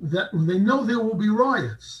decision, that they know there will be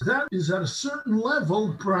riots. That is at a certain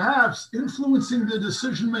level, perhaps influencing the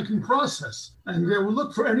decision-making process. And they will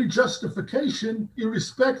look for any justification,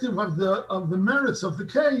 irrespective of the merits of the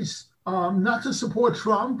case, not to support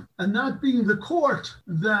Trump and not being the court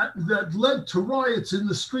that led to riots in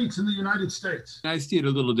the streets in the United States. I see it a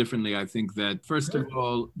little differently. I think that, first of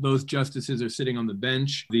all, those justices are sitting on the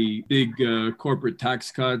bench. The big corporate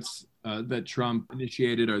tax cuts that Trump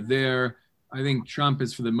initiated are there. I think Trump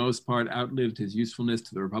has, for the most part, outlived his usefulness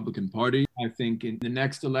to the Republican Party. I think in the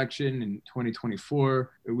next election in 2024,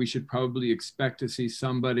 we should probably expect to see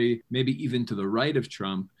somebody, maybe even to the right of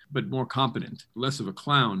Trump, but more competent, less of a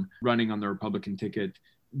clown, running on the Republican ticket.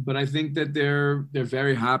 But I think that they're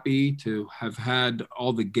very happy to have had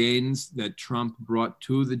all the gains that Trump brought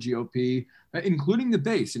to the GOP, including the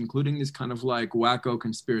base, including this kind of wacko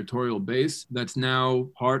conspiratorial base that's now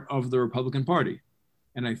part of the Republican Party.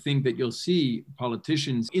 And I think that you'll see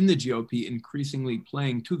politicians in the GOP increasingly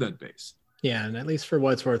playing to that base. Yeah, and at least for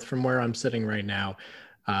what it's worth, from where I'm sitting right now,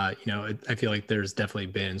 I feel like there's definitely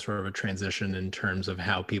been sort of a transition in terms of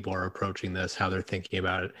how people are approaching this, how they're thinking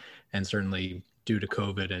about it. And certainly due to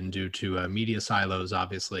COVID and due to media silos,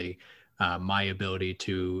 obviously, My ability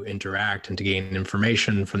to interact and to gain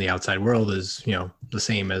information from the outside world is, the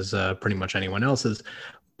same as pretty much anyone else's.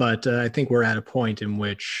 But I think we're at a point in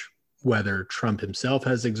which whether Trump himself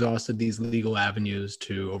has exhausted these legal avenues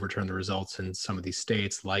to overturn the results in some of these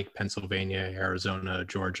states like Pennsylvania, Arizona,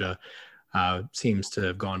 Georgia, seems to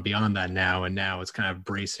have gone beyond that now. And now it's kind of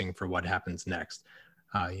bracing for what happens next.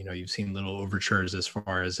 You've seen little overtures as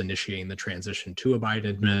far as initiating the transition to a Biden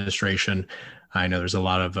administration. I know there's a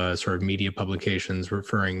lot of sort of media publications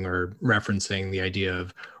referring or referencing the idea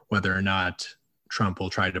of whether or not Trump will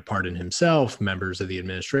try to pardon himself, members of the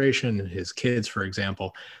administration, his kids, for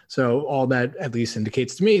example. So all that at least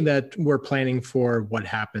indicates to me that we're planning for what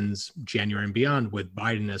happens January and beyond with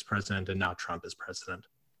Biden as president and not Trump as president.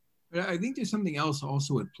 But I think there's something else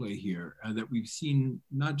also at play here that we've seen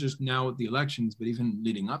not just now at the elections, but even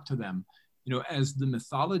leading up to them. As the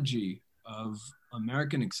mythology of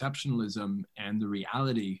American exceptionalism and the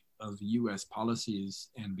reality of US policies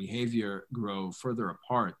and behavior grow further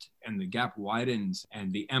apart and the gap widens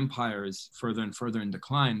and the empire is further and further in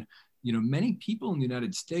decline, many people in the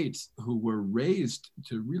United States who were raised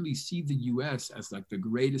to really see the US as like the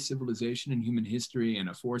greatest civilization in human history and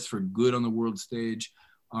a force for good on the world stage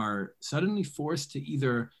are suddenly forced to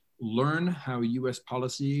either learn how US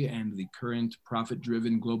policy and the current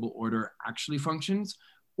profit-driven global order actually functions,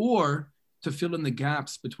 or to fill in the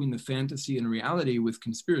gaps between the fantasy and reality with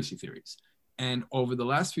conspiracy theories. And over the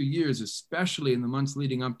last few years, especially in the months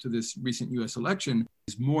leading up to this recent US election,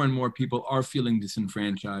 more and more people are feeling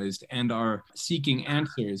disenfranchised and are seeking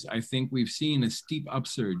answers. I think we've seen a steep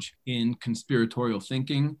upsurge in conspiratorial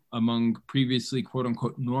thinking among previously, quote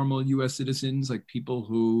unquote, normal US citizens, like people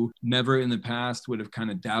who never in the past would have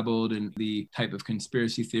kind of dabbled in the type of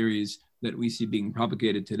conspiracy theories that we see being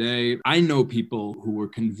propagated today. I know people who were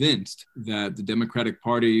convinced that the Democratic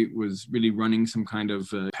Party was really running some kind of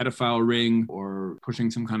pedophile ring or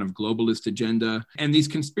pushing some kind of globalist agenda. And these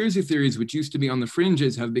conspiracy theories, which used to be on the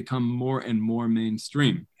fringes, have become more and more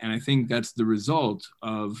mainstream. And I think that's the result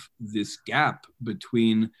of this gap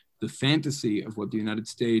between the fantasy of what the United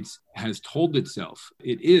States has told itself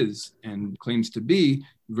it is and claims to be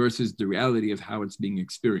versus the reality of how it's being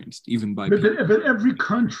experienced, even by people. But every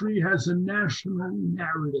country has a national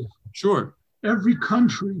narrative. Sure. Every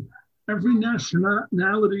country, every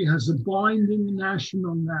nationality has a binding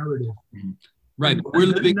national narrative. Mm-hmm. Right. And we're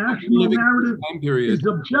living narrative time period. Is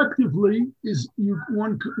objectively,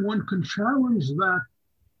 one can challenge that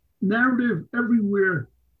narrative everywhere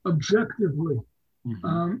objectively.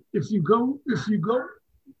 Mm-hmm. If you go,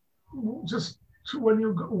 just when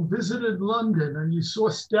you visited London and you saw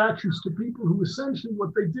statues to people who essentially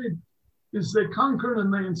what they did is they conquered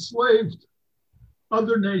and they enslaved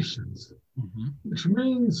other nations, mm-hmm. which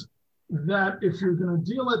means that if you're going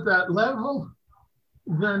to deal at that level,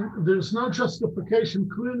 then there's no justification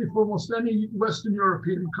clearly for almost any Western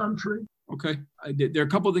European country. Okay. There are a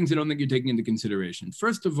couple of things I don't think you're taking into consideration.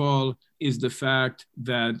 First of all is the fact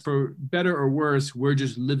that for better or worse, we're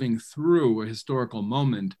just living through a historical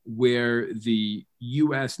moment where the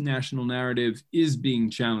US national narrative is being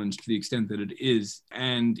challenged to the extent that it is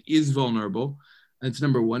and is vulnerable. That's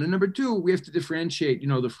number one. And number two, we have to differentiate,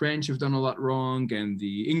 the French have done a lot wrong and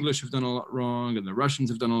the English have done a lot wrong and the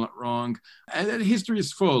Russians have done a lot wrong. And history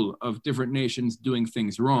is full of different nations doing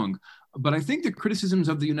things wrong. But I think the criticisms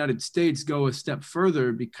of the United States go a step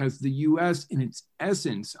further because the US in its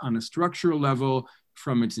essence, on a structural level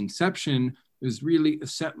from its inception, is really a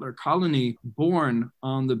settler colony born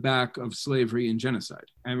on the back of slavery and genocide.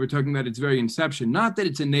 And we're talking about its very inception, not that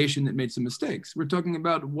it's a nation that made some mistakes. We're talking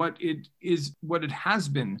about what it has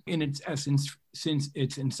been in its essence since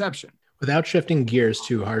its inception. Without shifting gears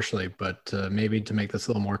too harshly, but maybe to make this a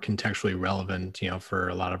little more contextually relevant, for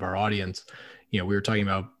a lot of our audience, we were talking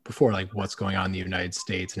about before, like what's going on in the United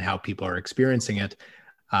States and how people are experiencing it.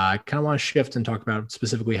 I kind of want to shift and talk about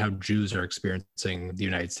specifically how Jews are experiencing the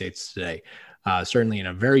United States today. Certainly in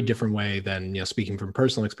a very different way than, speaking from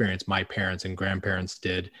personal experience, my parents and grandparents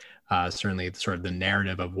did. Certainly sort of the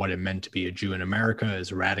narrative of what it meant to be a Jew in America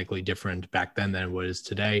is radically different back then than what it is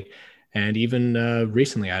today. And even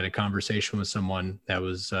recently, I had a conversation with someone that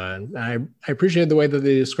was, I appreciated the way that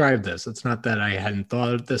they described this. It's not that I hadn't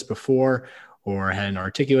thought of this before or hadn't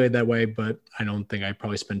articulated that way, but I don't think I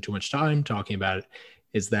probably spent too much time talking about it,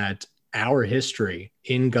 is that our history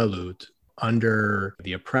in Galut, under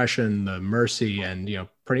the oppression, the mercy, and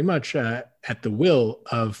pretty much at the will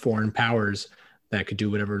of foreign powers that could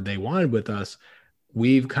do whatever they wanted with us,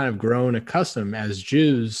 we've kind of grown accustomed as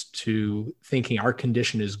Jews to thinking our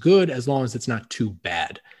condition is good as long as it's not too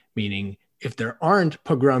bad. Meaning, if there aren't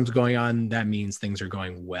pogroms going on, that means things are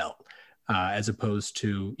going well. as opposed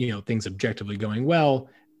to, things objectively going well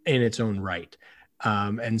in its own right.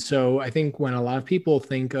 And so I think when a lot of people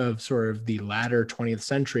think of sort of the latter 20th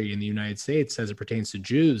century in the United States as it pertains to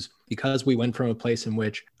Jews, because we went from a place in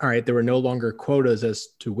which, all right, there were no longer quotas as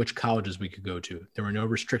to which colleges we could go to. There were no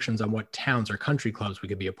restrictions on what towns or country clubs we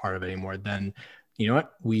could be a part of anymore. Then, you know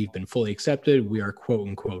what? We've been fully accepted. We are quote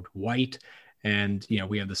unquote white. And,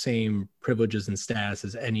 we have the same privileges and status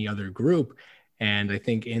as any other group. And I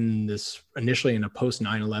think in this, initially in a post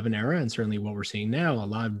 9/11 era, and certainly what we're seeing now, a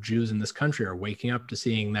lot of Jews in this country are waking up to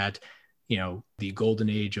seeing that, the golden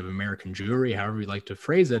age of American Jewry, however you like to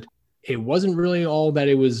phrase it, it wasn't really all that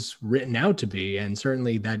it was written out to be. And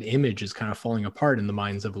certainly that image is kind of falling apart in the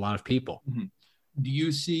minds of a lot of people. Mm-hmm. Do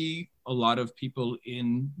you see a lot of people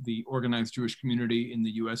in the organized Jewish community in the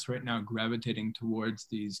US right now gravitating towards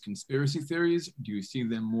these conspiracy theories? Do you see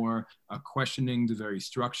them more questioning the very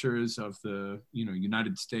structures of the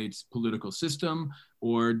United States political system?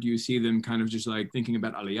 Or do you see them kind of just like thinking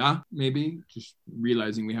about Aliyah, maybe just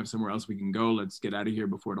realizing we have somewhere else we can go, let's get out of here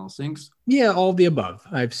before it all sinks? Yeah, all of the above.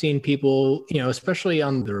 I've seen people, especially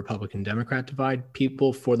on the Republican Democrat divide,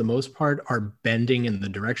 people for the most part are bending in the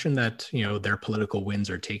direction that, their political winds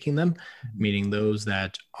are taking them, meaning those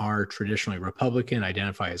that are traditionally Republican,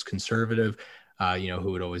 identify as conservative,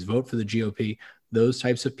 who would always vote for the GOP. Those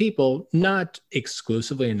types of people, not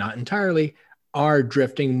exclusively and not entirely, are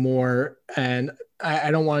drifting more. And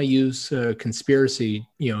I don't want to use conspiracy,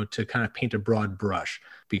 to kind of paint a broad brush,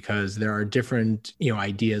 because there are different,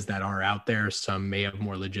 ideas that are out there. Some may have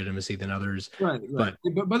more legitimacy than others. Right. But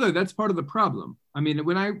by the way, that's part of the problem. I mean,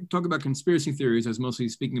 when I talk about conspiracy theories, I was mostly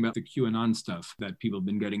speaking about the QAnon stuff that people have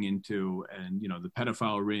been getting into, and, the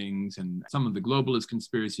pedophile rings and some of the globalist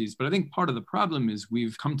conspiracies. But I think part of the problem is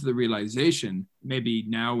we've come to the realization, maybe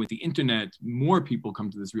now with the internet, more people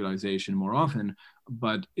come to this realization more often,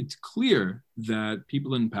 but it's clear that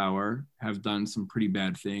people in power have done some pretty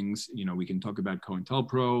bad things. We can talk about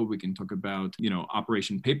COINTELPRO, we can talk about,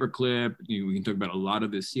 Operation Paperclip, we can talk about a lot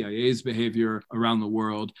of the CIA's behavior around the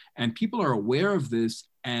world, and people are aware of this.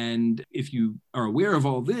 And if you are aware of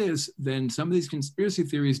all this, then some of these conspiracy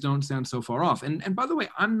theories don't sound so far off. And by the way,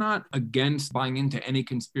 I'm not against buying into any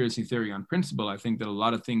conspiracy theory on principle. I think that a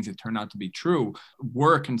lot of things that turn out to be true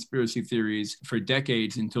were conspiracy theories for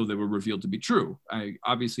decades until they were revealed to be true.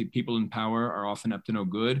 Obviously, people in power are often up to no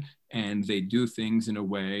good, and they do things in a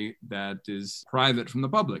way that is private from the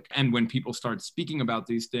public. And when people start speaking about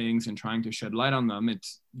these things and trying to shed light on them,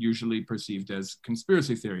 it's usually perceived as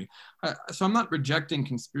conspiracy theory. So I'm not rejecting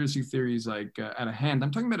conspiracy theories like out of hand.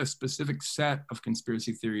 I'm talking about a specific set of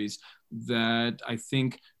conspiracy theories that I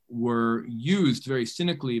think were used very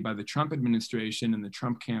cynically by the Trump administration and the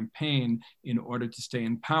Trump campaign in order to stay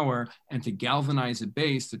in power and to galvanize a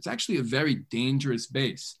base that's actually a very dangerous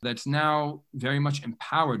base that's now very much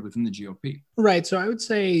empowered within the GOP. Right. So I would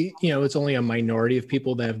say, it's only a minority of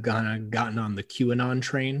people that have gotten on the QAnon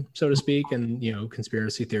train, so to speak, and,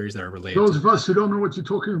 conspiracy theories that are related. Those of us who don't know what you're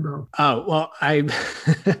talking about. Oh,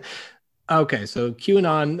 well, Okay, so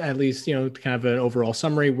QAnon, at least, kind of an overall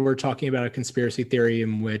summary, we're talking about a conspiracy theory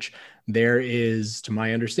in which there is, to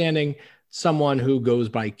my understanding, someone who goes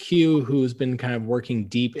by Q, who's been kind of working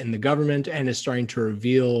deep in the government and is starting to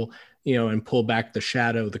reveal, and pull back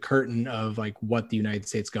the curtain of like what the United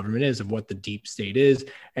States government is, of what the deep state is,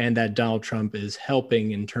 and that Donald Trump is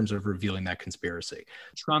helping in terms of revealing that conspiracy.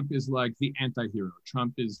 Trump is like the anti-hero.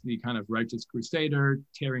 Trump is the kind of righteous crusader,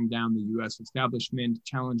 tearing down the US establishment,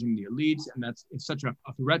 challenging the elites, and it's such a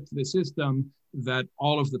threat to the system that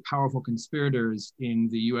all of the powerful conspirators in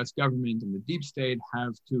the US government and the deep state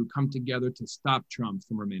have to come together to stop Trump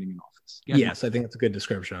from remaining in office. Yes, I think that's a good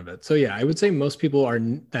description of it. So yeah, I would say most people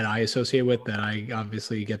that I associate with, that I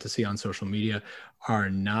obviously get to see on social media, are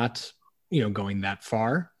not, going that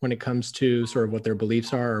far when it comes to sort of what their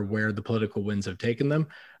beliefs are or where the political winds have taken them.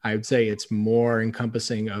 I would say it's more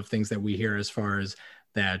encompassing of things that we hear as far as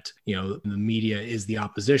that, the media is the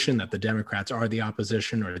opposition, that the Democrats are the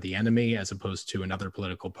opposition or the enemy, as opposed to another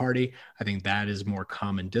political party. I think that is more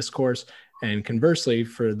common discourse. And conversely,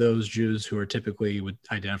 for those Jews who are typically would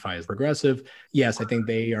identify as progressive, yes, I think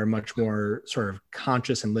they are much more sort of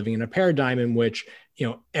conscious and living in a paradigm in which,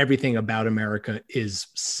 everything about America is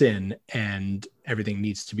sin and everything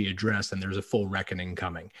needs to be addressed and there's a full reckoning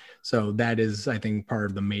coming. So that is, I think, part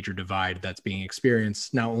of the major divide that's being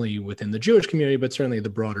experienced, not only within the Jewish community, but certainly the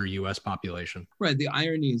broader US population. Right. The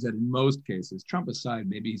irony is that in most cases, Trump aside,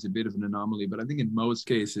 maybe he's a bit of an anomaly, but I think in most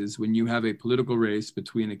cases, when you have a political race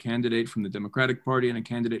between a candidate from the Democratic Party and a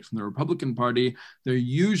candidate from the Republican Party, they're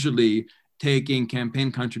usually taking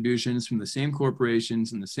campaign contributions from the same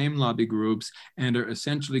corporations and the same lobby groups and are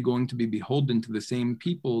essentially going to be beholden to the same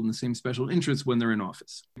people and the same special interests when they're in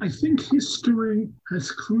office. I think history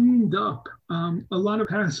has cleaned up a lot of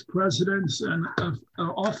past presidents and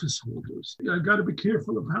office holders. I got to be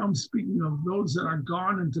careful of how I'm speaking of those that are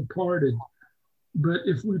gone and departed. But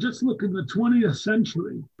if we just look in the 20th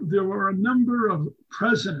century, there were a number of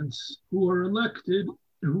presidents who were elected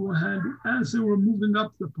who had, as they were moving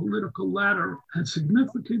up the political ladder, had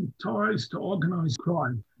significant ties to organized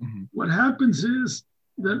crime. Mm-hmm. What happens is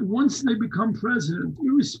that once they become president,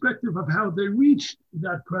 irrespective of how they reach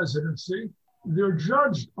that presidency, they're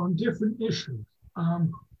judged on different issues.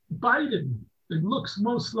 Biden, it looks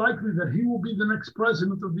most likely that he will be the next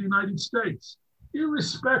president of the United States,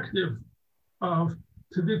 irrespective of,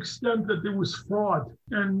 to the extent that there was fraud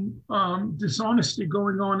and dishonesty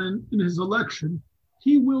going on in his election,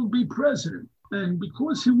 he will be president. And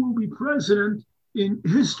because he will be president, in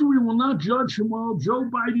history will not judge him, well, Joe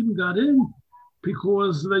Biden got in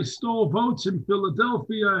because they stole votes in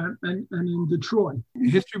Philadelphia and in Detroit.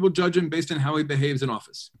 History will judge him based on how he behaves in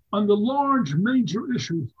office. On the large major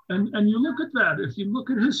issues. And you look at that, if you look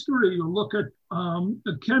at history, you look at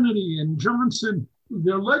Kennedy and Johnson,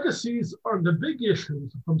 their legacies are the big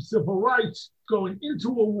issues, from civil rights, going into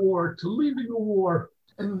a war, to leaving a war.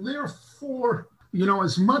 And therefore, you know,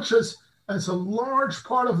 as much as a large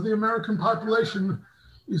part of the American population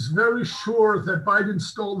is very sure that Biden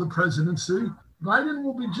stole the presidency, Biden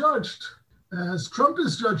will be judged, as Trump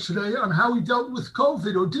is judged today, on how he dealt with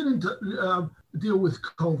COVID or didn't deal with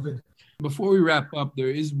COVID. Before we wrap up, there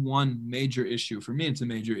is one major issue. For me, it's a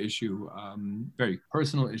major issue, very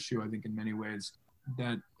personal issue, I think, in many ways,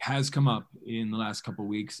 that has come up in the last couple of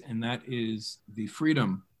weeks, and that is the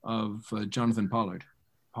freedom of Jonathan Pollard.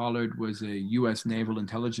 Pollard was a U.S. naval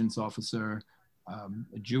intelligence officer,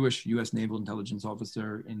 a Jewish U.S. naval intelligence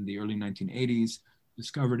officer in the early 1980s,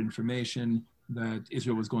 discovered information that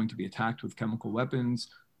Israel was going to be attacked with chemical weapons,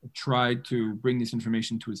 tried to bring this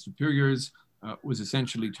information to his superiors, was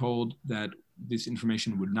essentially told that this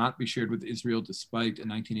information would not be shared with Israel despite a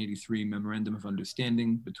 1983 memorandum of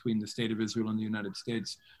understanding between the state of Israel and the United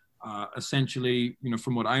States. Essentially, you know,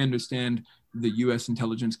 from what I understand, the U.S.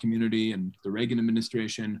 intelligence community and the Reagan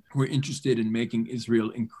administration were interested in making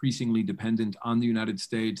Israel increasingly dependent on the United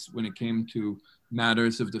States when it came to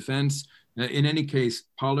matters of defense. In any case,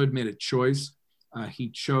 Pollard made a choice. He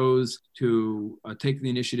chose to take the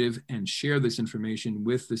initiative and share this information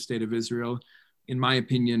with the state of Israel. In my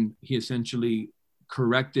opinion, he essentially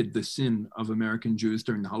corrected the sin of American Jews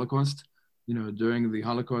during the Holocaust. You know, during the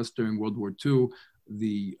Holocaust, during World War II,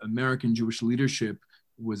 the American Jewish leadership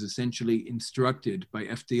was essentially instructed by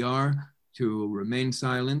FDR to remain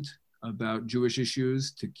silent about Jewish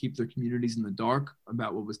issues, to keep their communities in the dark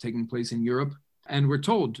about what was taking place in Europe. And we're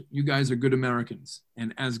told, you guys are good Americans.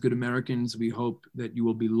 And as good Americans, we hope that you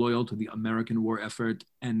will be loyal to the American war effort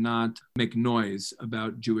and not make noise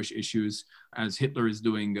about Jewish issues as Hitler is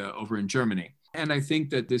doing over in Germany. And I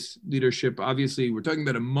think that this leadership, obviously, we're talking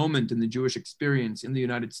about a moment in the Jewish experience in the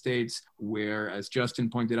United States where, as Justin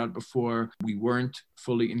pointed out before, we weren't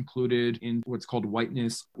fully included in what's called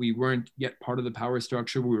whiteness. We weren't yet part of the power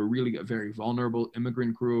structure. We were really a very vulnerable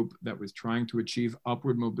immigrant group that was trying to achieve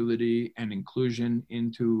upward mobility and inclusion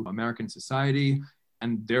into American society,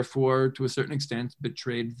 and therefore, to a certain extent,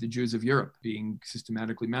 betrayed the Jews of Europe, being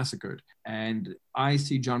systematically massacred. And I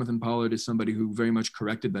see Jonathan Pollard as somebody who very much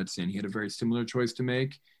corrected that sin. He had a very similar choice to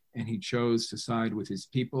make, and he chose to side with his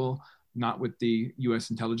people, not with the US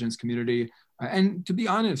intelligence community. And to be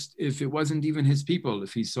honest, if it wasn't even his people,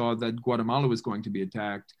 if he saw that Guatemala was going to be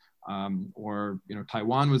attacked, or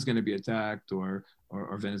Taiwan was going to be attacked, or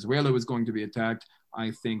Venezuela was going to be attacked,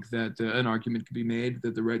 I think that an argument could be made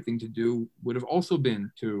that the right thing to do would have also been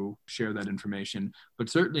to share that information. But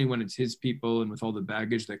certainly when it's his people and with all the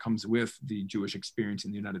baggage that comes with the Jewish experience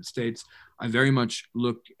in the United States, I very much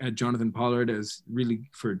look at Jonathan Pollard as really,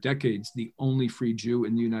 for decades, the only free Jew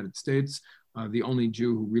in the United States, the only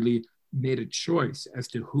Jew who really made a choice as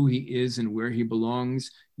to who he is and where he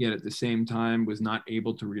belongs, yet at the same time was not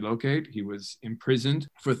able to relocate. He was imprisoned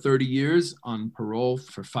for 30 years on parole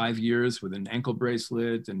for 5 years with an ankle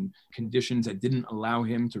bracelet and conditions that didn't allow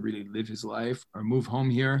him to really live his life or move home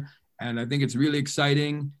here. And I think it's really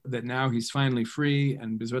exciting that now he's finally free,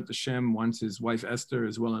 and B'ezrat Hashem, once his wife Esther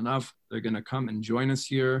is well enough, they're going to come and join us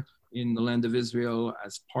here in the land of Israel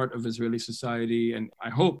as part of Israeli society. And I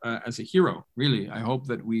hope as a hero, really, I hope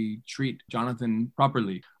that we treat Jonathan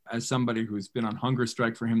properly as somebody who's been on hunger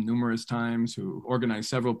strike for him numerous times, who organized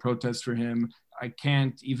several protests for him. I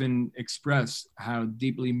can't even express how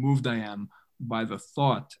deeply moved I am by the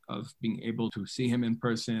thought of being able to see him in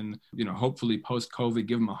person, hopefully post-COVID,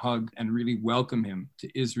 give him a hug and really welcome him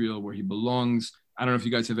to Israel where he belongs. I don't know if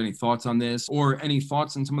you guys have any thoughts on this or any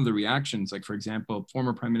thoughts on some of the reactions. Like, for example,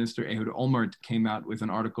 former Prime Minister Ehud Olmert came out with an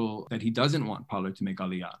article that he doesn't want Pollard to make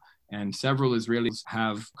Aliyah. And several Israelis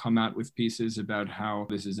have come out with pieces about how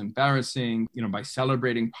this is embarrassing. By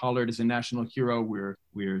celebrating Pollard as a national hero,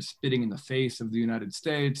 we're spitting in the face of the United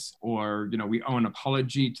States, or, we owe an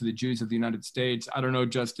apology to the Jews of the United States. I don't know,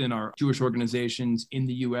 Justin, are Jewish organizations in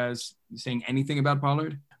the U.S. saying anything about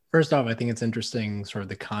Pollard? First off, I think it's interesting, sort of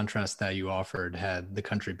the contrast that you offered. Had the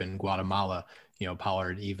country been Guatemala,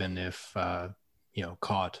 Pollard, even if,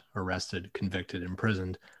 caught, arrested, convicted,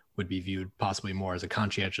 imprisoned, would be viewed possibly more as a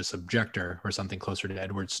conscientious objector or something closer to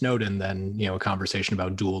Edward Snowden than, a conversation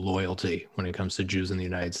about dual loyalty when it comes to Jews in the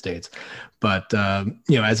United States. But,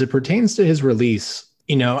 as it pertains to his release,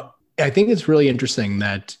 I think it's really interesting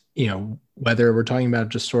that, whether we're talking about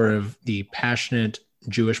just sort of the passionate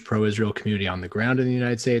Jewish pro-Israel community on the ground in the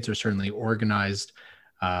United States, or certainly organized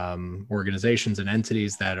organizations and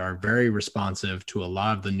entities that are very responsive to a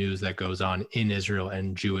lot of the news that goes on in Israel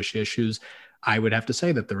and Jewish issues, I would have to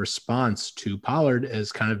say that the response to Pollard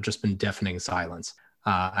has kind of just been deafening silence.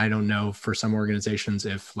 I don't know for some organizations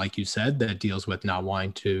if, like you said, that deals with not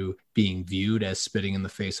wanting to being viewed as spitting in the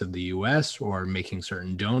face of the U.S. or making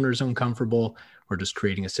certain donors uncomfortable, or just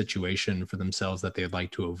creating a situation for themselves that they'd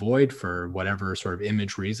like to avoid for whatever sort of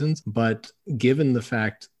image reasons. But given the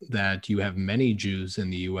fact that you have many Jews in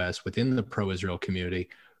the U.S. within the pro-Israel community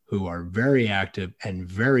who are very active and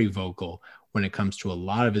very vocal when it comes to a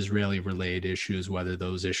lot of Israeli-related issues, whether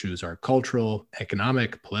those issues are cultural,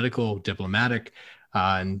 economic, political, diplomatic,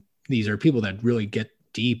 and these are people that really get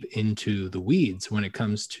deep into the weeds when it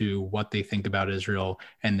comes to what they think about Israel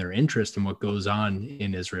and their interest in what goes on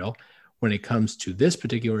in Israel. When it comes to this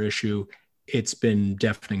particular issue, it's been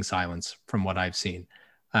deafening silence from what I've seen,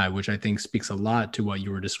 which I think speaks a lot to what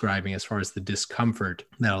you were describing as far as the discomfort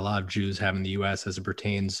that a lot of Jews have in the U.S. as it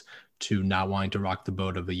pertains to not wanting to rock the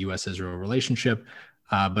boat of a U.S.-Israel relationship,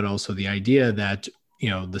 but also the idea that,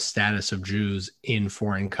 the status of Jews in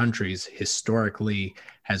foreign countries historically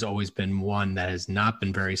has always been one that has not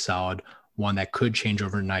been very solid, one that could change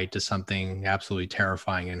overnight to something absolutely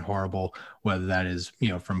terrifying and horrible, whether that is,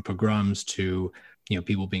 from pogroms to,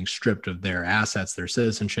 people being stripped of their assets, their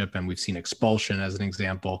citizenship, and we've seen expulsion as an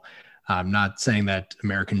example. I'm not saying that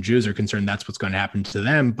American Jews are concerned that's what's going to happen to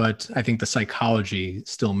them, but I think the psychology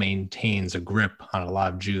still maintains a grip on a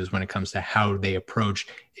lot of Jews when it comes to how they approach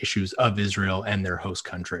issues of Israel and their host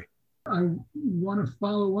country. I want to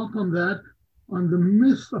follow up on that, on the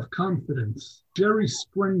myth of confidence. Jerry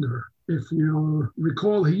Springer, if you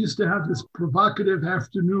recall, he used to have this provocative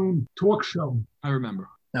afternoon talk show. I remember.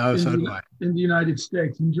 Oh, so do I. In the United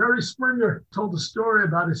States. And Jerry Springer told a story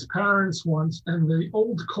about his parents once and the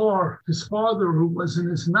old car, his father, who was in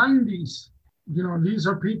his 90s. These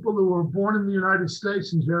are people who were born in the United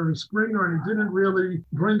States, and Jerry Springer, and he didn't really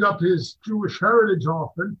bring up his Jewish heritage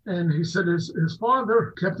often. And he said his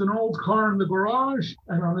father kept an old car in the garage,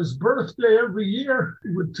 and on his birthday every year,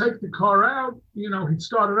 he would take the car out. He'd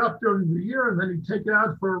start it up during the year, and then he'd take it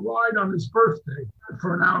out for a ride on his birthday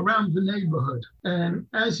for an hour around the neighborhood. And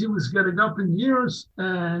as he was getting up in years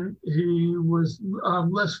and he was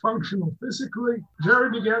less functional physically, Jerry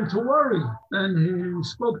began to worry. And he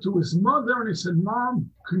spoke to his mother and he said, "Mom,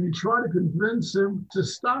 can you try to convince him to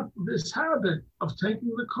stop this habit of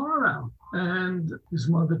taking the car out?" And his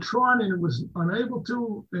mother tried and was unable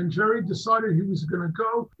to. And Jerry decided he was going to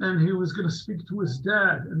go and he was going to speak to his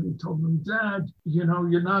dad. And he told him, "Dad,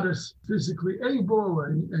 you're not as physically able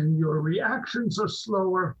and your reactions are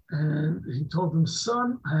slower." And he told him,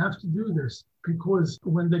 "Son, I have to do this because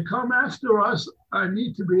when they come after us, we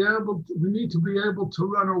need to be able to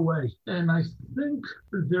run away." And I think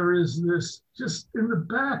there is this just in the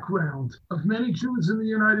background of many Jews in the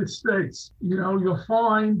United States. You'll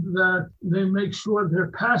find that they make sure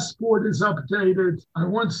their passport is updated. I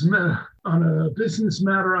once met on a business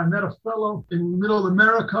matter, I met a fellow in Middle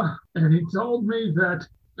America, and he told me that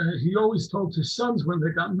he always told his sons when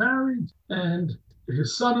they got married and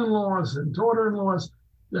his son-in-laws and daughter-in-laws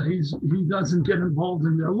that he doesn't get involved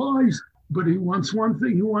in their lives, but he wants one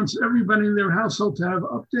thing. He wants everybody in their household to have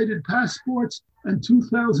updated passports and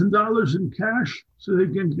 $2,000 in cash so they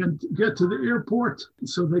can get to the airport,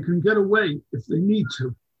 so they can get away if they need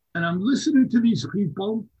to. And I'm listening to these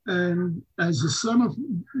people, and as a son of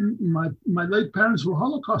my late parents were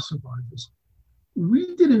Holocaust survivors,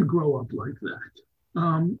 we didn't grow up like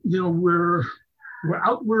that. We're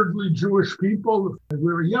outwardly Jewish people.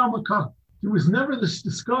 We're a yarmulke, There was never this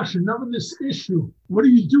discussion, never this issue. What do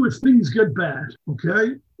you do if things get bad?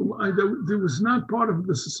 Okay? There was not part of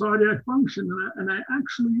the society I functioned, and I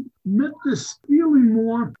actually met this feeling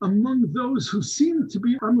more among those who seemed to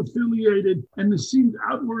be unaffiliated and they seemed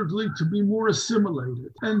outwardly to be more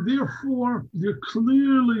assimilated. And therefore, there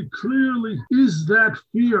clearly is that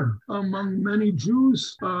fear among many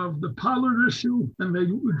Jews of the Pollard issue, and they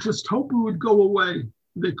would just hope it would go away.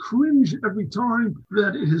 They cringe every time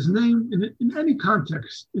that his name in any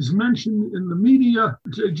context is mentioned in the media.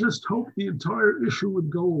 They just hope the entire issue would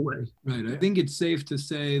go away. Right. I think it's safe to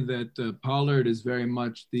say that Pollard is very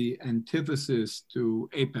much the antithesis to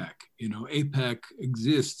AIPAC. AIPAC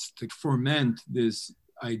exists to foment this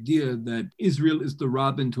idea that Israel is the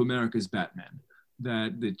Robin to America's Batman,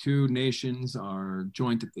 that the two nations are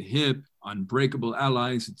joined at the hip, unbreakable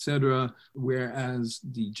allies, etc., whereas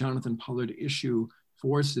the Jonathan Pollard issue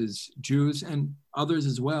forces Jews and others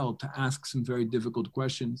as well to ask some very difficult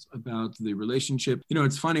questions about the relationship.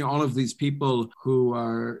 It's funny, all of these people who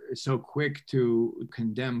are so quick to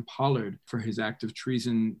condemn Pollard for his act of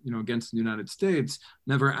treason, against the United States,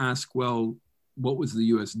 never ask, well, what was the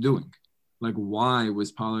US doing? Like, why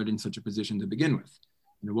was Pollard in such a position to begin with?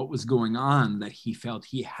 What was going on that he felt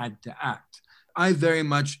he had to act? I very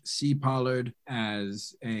much see Pollard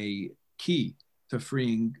as a key to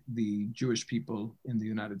freeing the Jewish people in the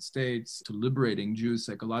United States, to liberating Jews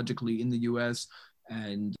psychologically in the US,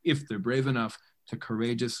 and if they're brave enough to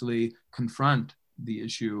courageously confront the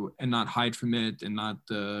issue and not hide from it and not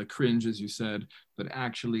cringe, as you said, but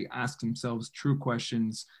actually ask themselves true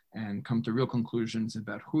questions and come to real conclusions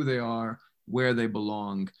about who they are, where they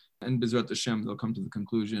belong. And B'ezrat Hashem, they'll come to the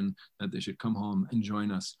conclusion that they should come home and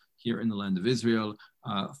join us here in the land of Israel.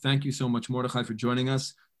 Thank you so much, Mordechai, for joining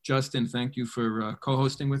us. Justin, thank you for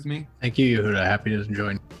co-hosting with me. Thank you, Yehuda. Happy to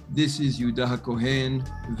join. This is Yehuda HaKohen,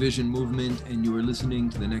 Vision Movement, and you are listening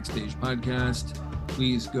to the Next Stage podcast.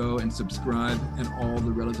 Please go and subscribe at all the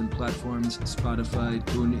relevant platforms, Spotify,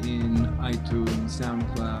 TuneIn, iTunes,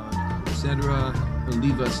 SoundCloud, etc.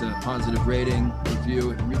 Leave us a positive rating, review.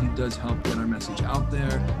 It really does help get our message out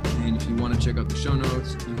there. And if you want to check out the show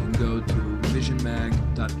notes, you can go to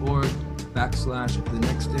visionmag.org/the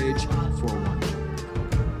next stage 41.